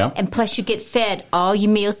speakers. Yeah. And plus you get fed all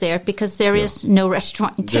your meals there because there is no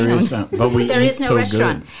restaurant in town. There is not, but there is no so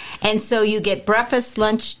restaurant. Good. And so you get breakfast,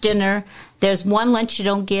 lunch, dinner. There's one lunch you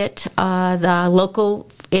don't get. The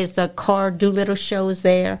local is the car Doolittle shows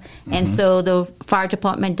there. And so the fire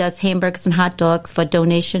department does hamburgers and hot dogs for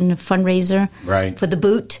donation fundraiser for the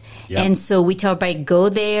boot. Yep. And so we tell everybody, go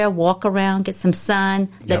there, walk around, get some sun,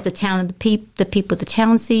 let the town, the people of the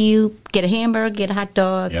town see you, get a hamburger, get a hot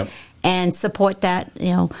dog, and support that,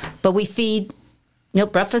 But we feed,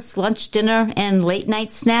 breakfast, lunch, dinner, and late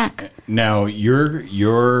night snack. Now,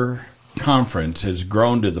 your conference has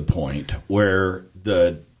grown to the point where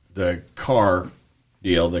the car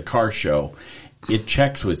deal, the car show, it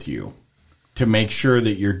checks with you to make sure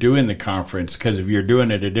that you're doing the conference, because if you're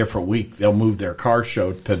doing it a different week, they'll move their car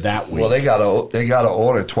show to that week. Well, they gotta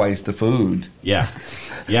order twice the food. Yeah.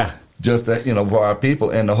 Just that, for our people.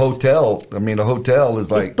 And the hotel, the hotel is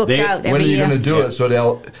like, it's booked out every when are you year? going to do it? So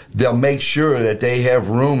they'll make sure that they have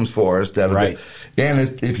rooms for us. And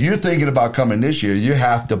if you're thinking about coming this year, you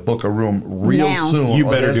have to book a room real soon. You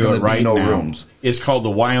better do it right now. Rooms. It's called the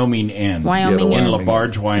Wyoming Inn. In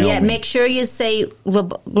LaBarge, Wyoming. Yeah, make sure you say,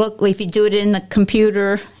 look, if you do it in the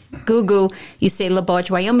computer, Google, you say LaBarge,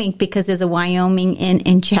 Wyoming, because there's a Wyoming Inn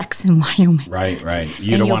in Jackson, Wyoming. Right.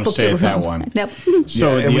 You don't want to stay at that one. Nope.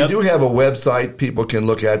 So we do have a website people can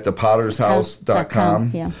look at,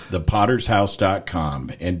 thepottershouse.com. Yeah.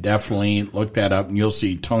 Thepottershouse.com. And definitely look that up, and you'll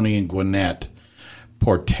see Tony and Gwenette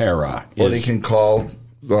Portera. Or they can call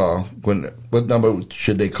what number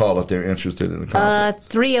should they call if they're interested in the conference?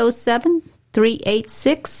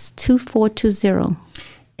 307-386-2420.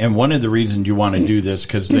 And one of the reasons you want to do this,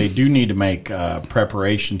 because they do need to make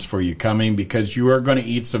preparations for you coming, because you are going to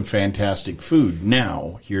eat some fantastic food.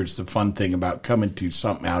 Now, here's the fun thing about coming to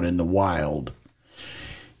something out in the wild.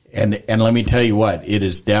 And let me tell you what, it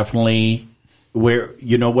is definitely where,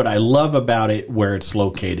 you know, what I love about it, where it's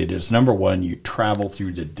located is, number one, you travel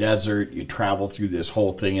through the desert, you travel through this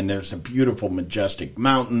whole thing, and there's some beautiful, majestic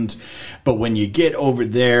mountains. But when you get over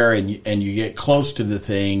there and you get close to the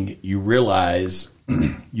thing, you realize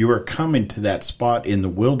you are coming to that spot in the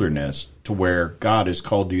wilderness to where God has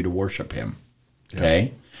called you to worship him. Okay?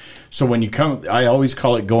 Yeah. So when you come, I always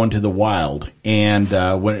call it going to the wild. And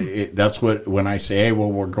when I say, hey, well,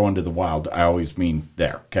 we're going to the wild, I always mean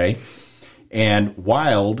there. Okay? And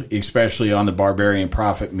wild, especially on the Barbarian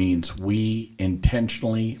Prophet, means we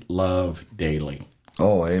intentionally love daily.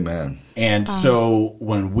 Oh, amen. And so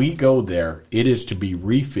when we go there, it is to be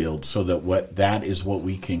refilled so that is what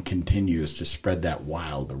we can continue, is to spread that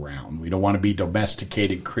wild around. We don't want to be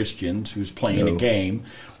domesticated Christians who's playing a game.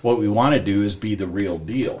 What we want to do is be the real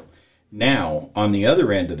deal. Now, on the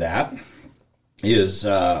other end of that is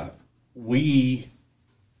we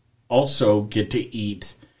also get to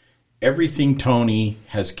eat everything Tony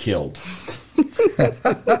has killed.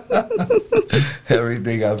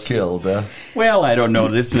 Everything I've killed, huh? Well, I don't know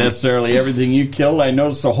this necessarily everything you killed. I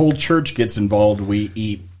notice the whole church gets involved. We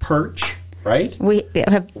eat perch, right? We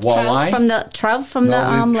have walleye trout from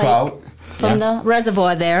the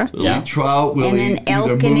reservoir there. We'll eat trout. We'll eat elk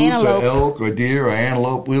either and moose antelope. or elk or deer or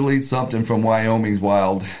antelope. We'll eat something from Wyoming's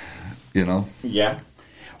wild, you know. Yeah.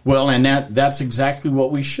 Well, and that's exactly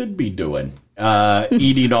what we should be doing.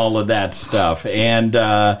 Eating all of that stuff. And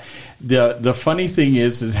the funny thing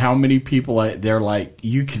is how many people, they're like,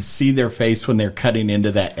 you can see their face when they're cutting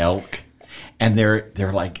into that elk, and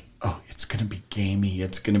they're like, oh, it's going to be gamey.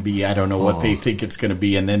 It's going to be, I don't know what they think it's going to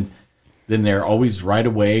be. And then they're always right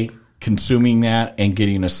away consuming that and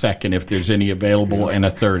getting a second if there's any available, and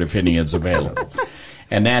a third if any is available.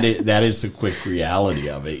 And that is the quick reality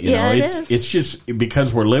of it. You know, it's just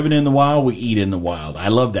because we're living in the wild, we eat in the wild. I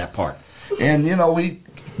love that part. And you know, we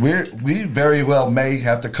very well may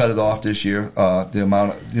have to cut it off this year. The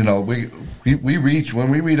amount of, you know, we reach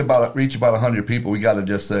about 100 people, we got to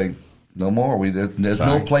just say no more. There's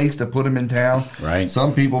no place to put them in town. Right.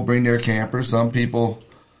 Some people bring their campers. Some people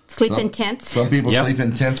sleep in tents. Some people sleep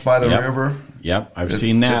in tents by the river. Yep, I've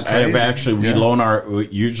seen that. I've actually we loan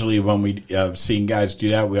usually when we have seen guys do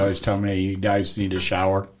that, we always tell them, hey, you guys need a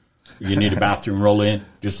shower. You need a bathroom, roll in.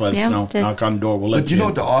 Just let us know. Knock on the door. We'll let you in. But you know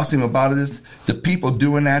what the awesome about it is? The people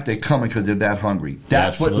doing that, they're coming because they're that hungry.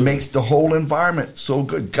 That's what makes the whole environment so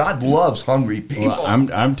good. God loves hungry people. Well,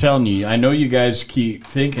 I'm telling you, I know you guys keep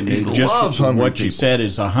thinking just what you said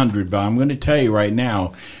is 100, but I'm going to tell you right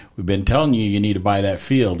now, we've been telling you need to buy that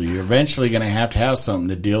field. You're eventually going to have something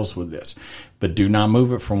that deals with this. But do not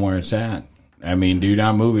move it from where it's at. I mean, do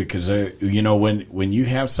not move it, because you know, when you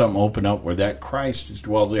have something open up where that Christ is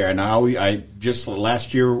dwells there, and I just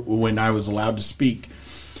last year when I was allowed to speak,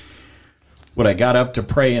 when I got up to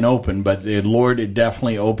pray and open, but the Lord had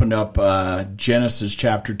definitely opened up Genesis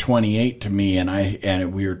chapter 28 to me,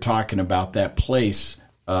 and we were talking about that place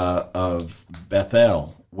of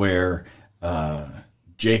Bethel where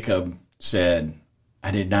Jacob said,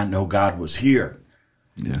 "I did not know God was here,"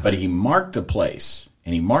 but he marked the place.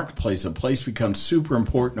 And he marked the place. The place becomes super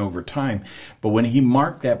important over time. But when he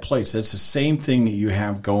marked that place, that's the same thing that you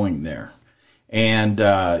have going there. And,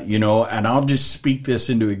 you know, and I'll just speak this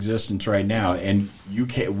into existence right now. And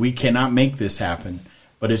we cannot make this happen.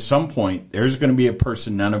 But at some point, there's going to be a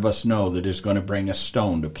person none of us know that is going to bring a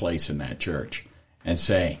stone to place in that church and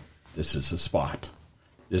say, this is the spot.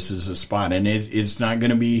 This is a spot. And it's not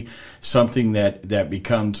going to be something that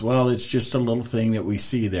becomes, well, it's just a little thing that we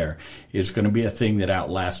see there. It's going to be a thing that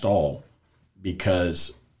outlasts all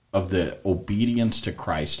because of the obedience to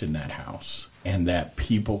Christ in that house, and that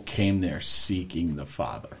people came there seeking the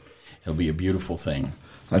Father. It'll be a beautiful thing.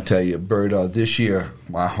 I tell you, Bert, this year,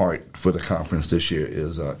 my heart for the conference this year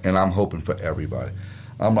is, and I'm hoping for everybody.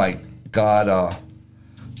 I'm like, God,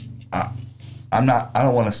 I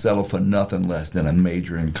don't want to settle for nothing less than a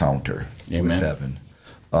major encounter with heaven.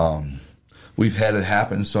 We've had it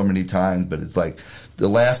happen so many times, but it's like the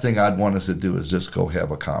last thing I'd want us to do is just go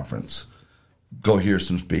have a conference, go hear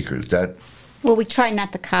some speakers. Well, we try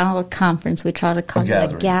not to call it a conference. We try to call it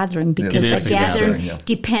a gathering, because the gathering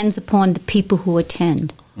depends upon the people who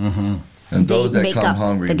attend. Mm-hmm. And they those that make come up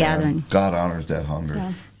hungry, the man, gathering. God honors that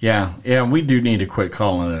hunger. Yeah. Yeah, we do need to quit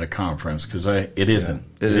calling it a conference because it isn't.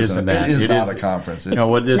 Yeah. It isn't that. It is not is a conference. It's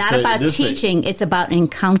what this not about teaching. It's about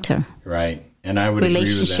encounter. Right, and I would agree with that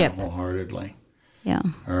Relationship. wholeheartedly. Yeah.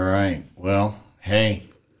 All right. Well, hey.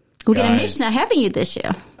 We're going to guys, miss not having you this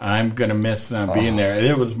year. I'm going to miss not being there.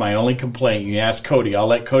 It was my only complaint. You asked Cody. I'll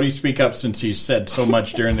let Cody speak up since he said so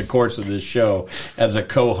much during the course of this show as a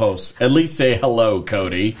co-host. At least say hello,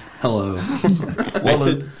 Cody. Hello. I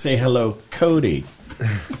said say hello, Cody.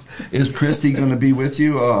 Is Christy going to be with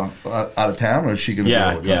you out of town, or is she going to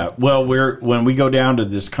go? Yeah. Well, when we go down to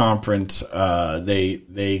this conference,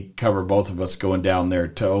 they cover both of us going down there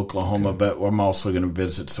to Oklahoma, but I'm also going to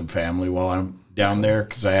visit some family while I'm down there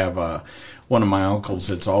because I have one of my uncles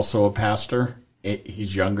that's also a pastor.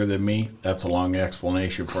 He's younger than me. That's a long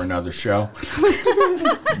explanation for another show.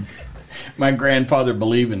 My grandfather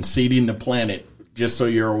believed in seeding the planet, just so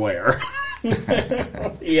you're aware.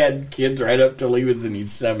 He had kids right up till he was in his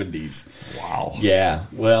 70s. Wow. Yeah.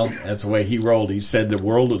 Well, that's the way he rolled. He said the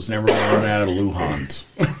world was never going to run out of Luhans.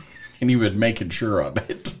 And he was making sure of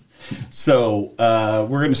it. So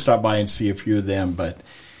we're going to stop by and see a few of them. But,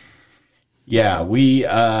 yeah,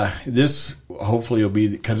 this hopefully will be,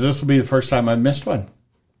 because this will be the first time I've missed one.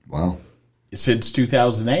 Wow. Since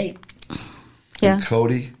 2008. Yeah. And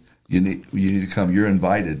Cody, you need to come. You're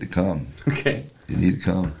invited to come. Okay. You need to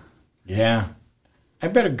come. Yeah. I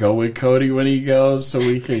better go with Cody when he goes so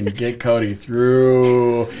we can get Cody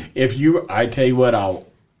through. I tell you what,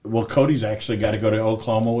 Cody's actually got to go to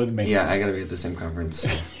Oklahoma with me. Yeah, I got to be at the same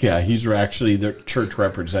conference. Yeah, he's actually the church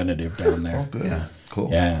representative down there. Oh, good. Yeah. Cool.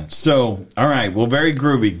 Yeah. So, all right. Well, very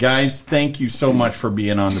groovy. Guys, thank you so much for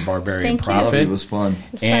being on the Barbarian Thank you. Prophet. It was fun.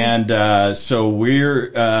 And so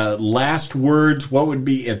we're last words. What would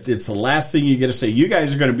be if it's the last thing you get to say? You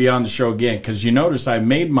guys are going to be on the show again because you notice I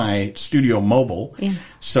made my studio mobile,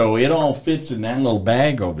 so it all fits in that little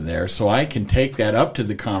bag over there. So I can take that up to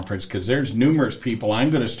the conference because there's numerous people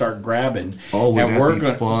I'm going to start grabbing. Oh, and we're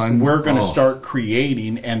going fun? We're going to start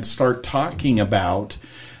creating and start talking about.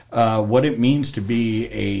 What it means to be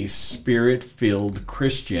a spirit-filled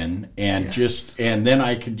Christian, and and then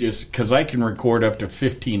I could because I can record up to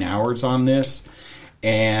 15 hours on this,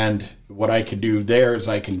 and what I could do there is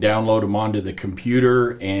I can download them onto the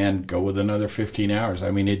computer and go with another 15 hours.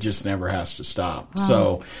 I mean, it just never has to stop. Wow.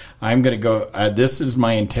 So I'm going to go. This is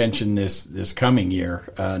my intention this coming year,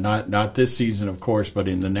 not this season, of course, but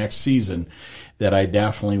in the next season. That I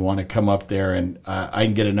definitely want to come up there and I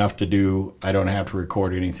can get enough to do. I don't have to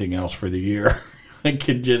record anything else for the year. I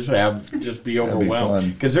could just be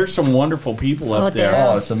overwhelmed because there's some wonderful people up there.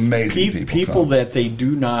 Oh, it's amazing. People that they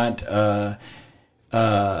do not.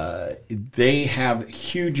 They have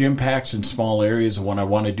huge impacts in small areas. And what I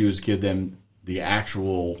want to do is give them the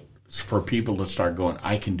actual for people to start going.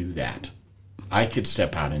 I can do that. I could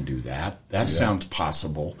step out and do that. That sounds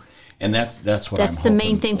possible. And that's what I'm That's the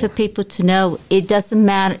main thing for people to know. It doesn't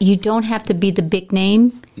matter. You don't have to be the big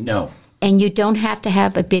name. No. And you don't have to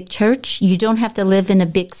have a big church. You don't have to live in a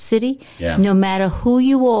big city. Yeah. No matter who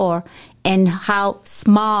you are and how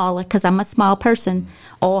small, because I'm a small person,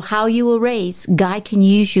 or how you were raised, God can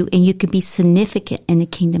use you and you can be significant in the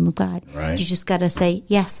kingdom of God. Right. You just got to say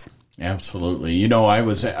yes. Absolutely. You know, I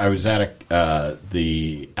was at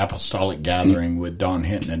the apostolic gathering with Don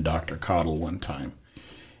Hinton and Dr. Cottle one time.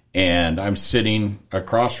 And I'm sitting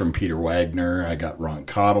across from Peter Wagner. I got Ron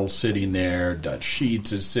Cottle sitting there. Dutch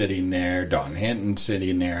Sheets is sitting there. Don Hinton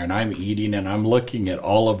sitting there. And I'm eating, and I'm looking at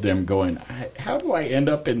all of them going, how do I end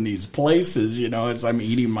up in these places, as I'm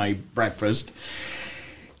eating my breakfast?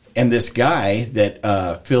 And this guy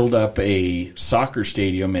that filled up a soccer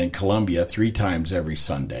stadium in Columbia 3 times every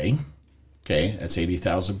Sunday. Okay, that's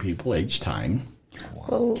 80,000 people each time.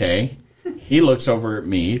 Whoa. Okay. He looks over at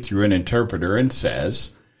me through an interpreter and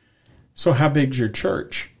says, so how big's your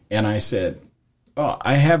church? And I said, oh,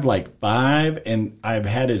 I have like 5, and I've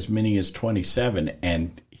had as many as 27.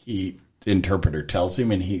 And the interpreter tells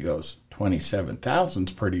him, and he goes,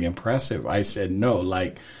 27,000's pretty impressive. I said, no,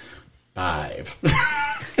 like 5.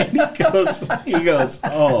 And he goes,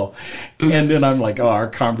 oh. And then I'm like, oh, our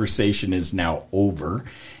conversation is now over.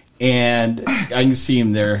 And I can see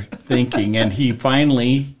him there thinking, and he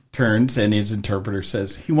finally turns, and his interpreter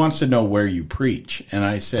says, he wants to know where you preach. And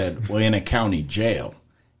I said, well, in a county jail.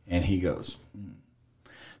 And he goes,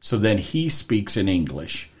 So then he speaks in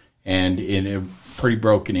English, and in a pretty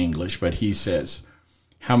broken English, but he says,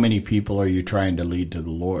 how many people are you trying to lead to the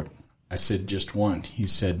Lord? I said, just one. He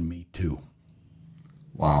said, me too.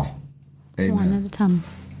 Wow. Amen. One at a time.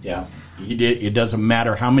 Yeah. He did. It doesn't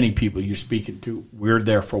matter how many people you're speaking to. We're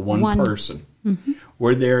there for one person. Mm-hmm.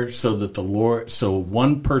 We're there so that so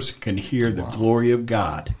one person can hear the glory of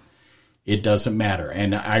God. It doesn't matter.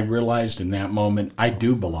 And I realized in that moment, I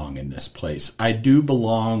do belong in this place. I do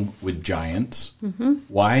belong with giants. Mm-hmm.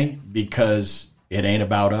 Why? Because it ain't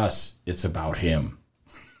about us. It's about him.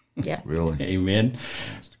 Yeah. Really? Amen.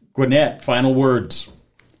 Gwenette, final words.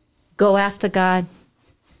 Go after God.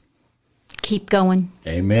 Keep going.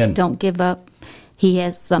 Amen. Don't give up. He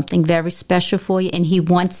has something very special for you, and he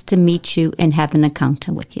wants to meet you and have an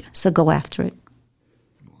encounter with you. So go after it.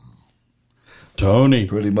 Tony.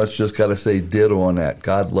 Pretty much just got to say ditto on that.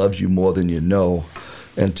 God loves you more than you know,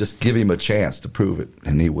 and just give him a chance to prove it,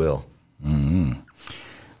 and he will. Mm-hmm.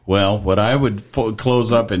 Well, what I would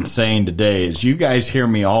close up in saying today is you guys hear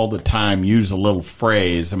me all the time use a little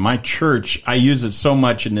phrase, and my church, I use it so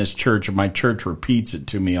much in this church, and my church repeats it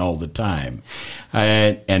to me all the time.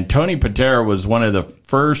 And Tony Portera was one of the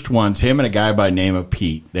first ones, him and a guy by the name of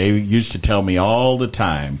Pete. They used to tell me all the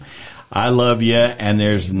time, I love you, and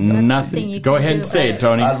there's nothing. Go ahead and say it,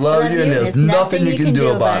 Tony. I love you, and there's nothing you can do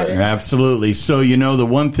about it. Absolutely. So, the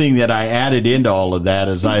one thing that I added into all of that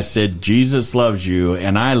is I said, Jesus loves you,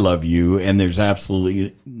 and I love you, and there's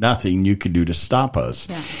absolutely nothing you can do to stop us.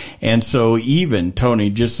 Yeah. And so even, Tony,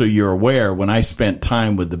 just so you're aware, when I spent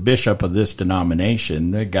time with the bishop of this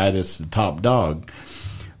denomination, the guy that's the top dog,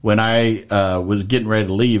 when I was getting ready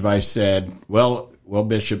to leave, I said, well,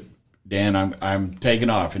 Bishop Dan, I'm taking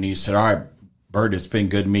off. And he said, all right, Bert, it's been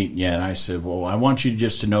good meeting you. And I said, well, I want you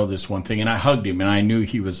just to know this one thing. And I hugged him, and I knew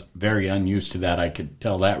he was very unused to that. I could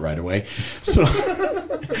tell that right away. So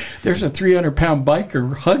there's a 300-pound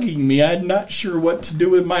biker hugging me. I'm not sure what to do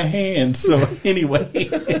with my hands. So anyway,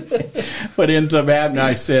 what ends up happening,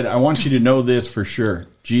 I said, I want you to know this for sure.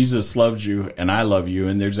 Jesus loves you, and I love you,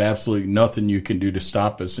 and there's absolutely nothing you can do to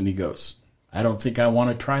stop us. And he goes, I don't think I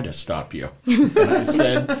want to try to stop you. And I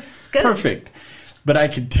said, perfect. But I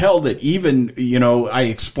could tell that even, I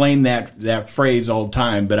explain that phrase all the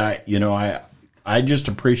time, but I just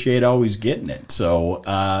appreciate always getting it.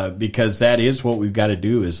 So, because that is what we've got to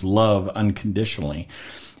do, is love unconditionally.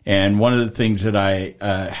 And one of the things that I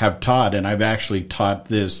have taught, and I've actually taught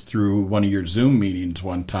this through one of your Zoom meetings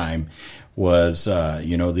one time, was,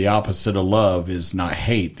 the opposite of love is not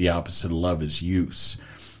hate. The opposite of love is use.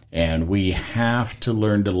 And we have to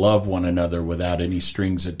learn to love one another without any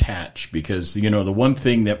strings attached. Because, the one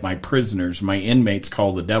thing that my inmates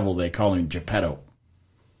call the devil, they call him Geppetto.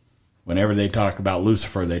 Whenever they talk about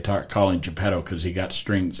Lucifer, they call him Geppetto because he got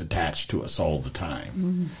strings attached to us all the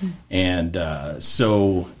time. Mm-hmm. And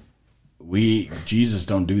so Jesus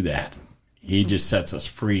don't do that. He just sets us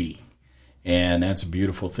free. And that's a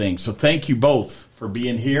beautiful thing. So thank you both for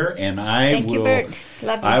being here. And Thank you, Bert.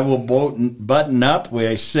 Love you. I will button up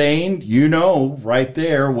by saying, right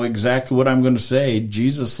there exactly what I'm going to say.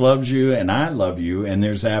 Jesus loves you, and I love you, and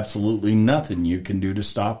there's absolutely nothing you can do to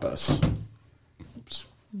stop us. Oops.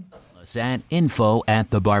 At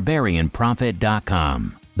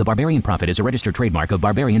info@thebarbarianprophet.com. The Barbarian Prophet is a registered trademark of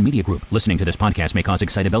Barbarian Media Group. Listening to this podcast may cause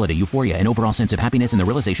excitability, euphoria, and overall sense of happiness and the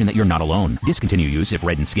realization that you're not alone. Discontinue use if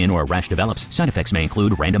reddened skin or a rash develops. Side effects may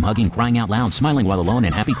include random hugging, crying out loud, smiling while alone,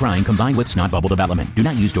 and happy crying combined with snot bubble development. Do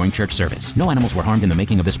not use during church service. No animals were harmed in the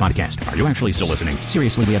making of this podcast. Are you actually still listening?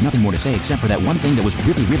 Seriously, we have nothing more to say except for that one thing that was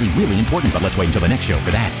really, really, really important, but let's wait until the next show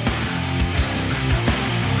for that.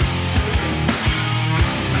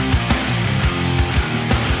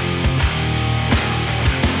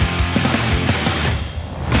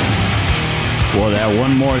 Well, that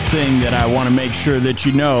one more thing that I want to make sure that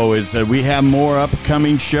you know is that we have more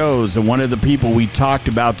upcoming shows. And one of the people we talked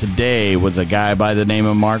about today was a guy by the name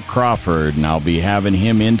of Mark Crawford, and I'll be having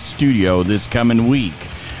him in studio this coming week.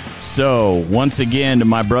 So, once again, to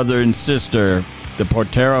my brother and sister, the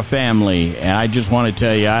Portera family, and I just want to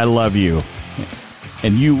tell you I love you.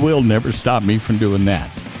 And you will never stop me from doing that.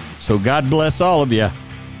 So God bless all of you.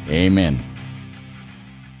 Amen.